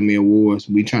Academy Awards.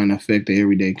 We trying to affect the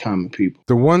everyday common people.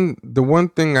 The one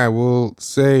thing I will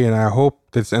say, and I hope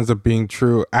this ends up being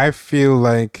true, I feel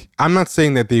like, I'm not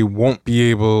saying that they won't be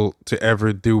able to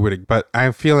ever do it, but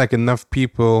I feel like enough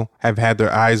people have had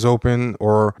their eyes open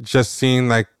or just seen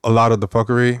like a lot of the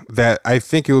fuckery that I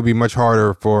think it will be much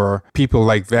harder for people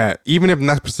like that, even if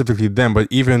not specifically them, but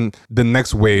even the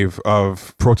next wave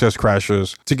of protest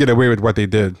crashers to get away with what they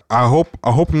did. I hope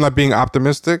I'm not being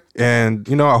optimistic, and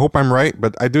I hope I'm right,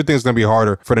 but I do think it's going to be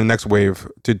harder for the next wave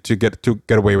to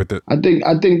get away with it. I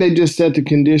think they just set the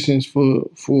conditions for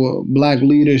black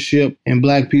leadership and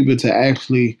black people to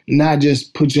actually not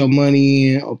just put your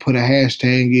money in or put a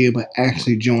hashtag in, but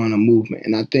actually join a movement.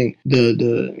 And I think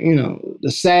the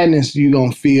sadness you're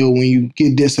going to feel when you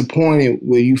get disappointed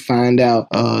when you find out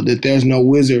that there's no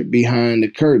wizard behind the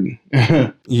curtain.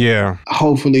 Yeah.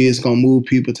 Hopefully it's going to move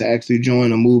people to actually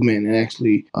join a movement and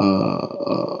actually,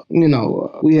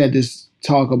 we had this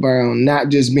talk about not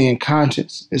just being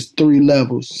conscious. It's 3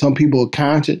 levels. Some people are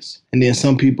conscious, and then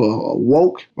some people are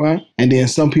woke, right? And then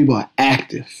some people are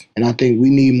active. And I think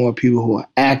we need more people who are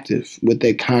active with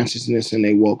their consciousness and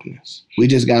their wokeness. We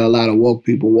just got a lot of woke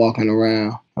people walking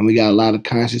around, and we got a lot of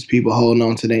conscious people holding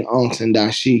on to their unks and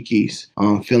dashikis,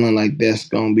 feeling like that's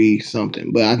gonna be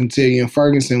something. But I can tell you in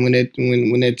Ferguson, when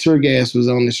that tear gas was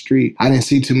on the street, I didn't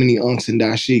see too many unks and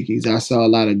dashikis. I saw a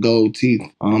lot of gold teeth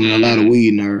and a lot of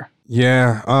weed nerve.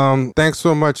 Yeah. Thanks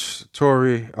so much,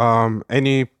 Tory.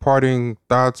 Any parting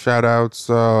thoughts, shout outs,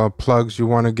 plugs you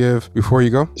want to give before you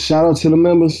go? Shout out to the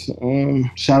members.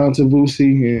 Shout out to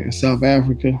Vusi in South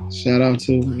Africa. Shout out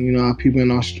to, our people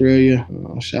in Australia.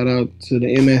 Shout out to the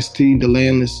MST, the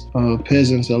landless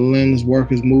peasants, the landless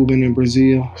workers moving in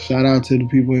Brazil. Shout out to the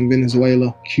people in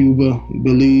Venezuela, Cuba,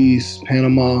 Belize,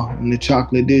 Panama, and the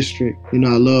Chocolate District. I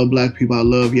love black people. I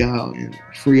love y'all. And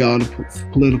free all the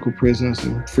political prisoners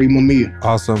and free Mamiya.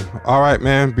 Awesome. All right,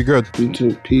 man. Be good. You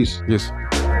too. Peace. Yes.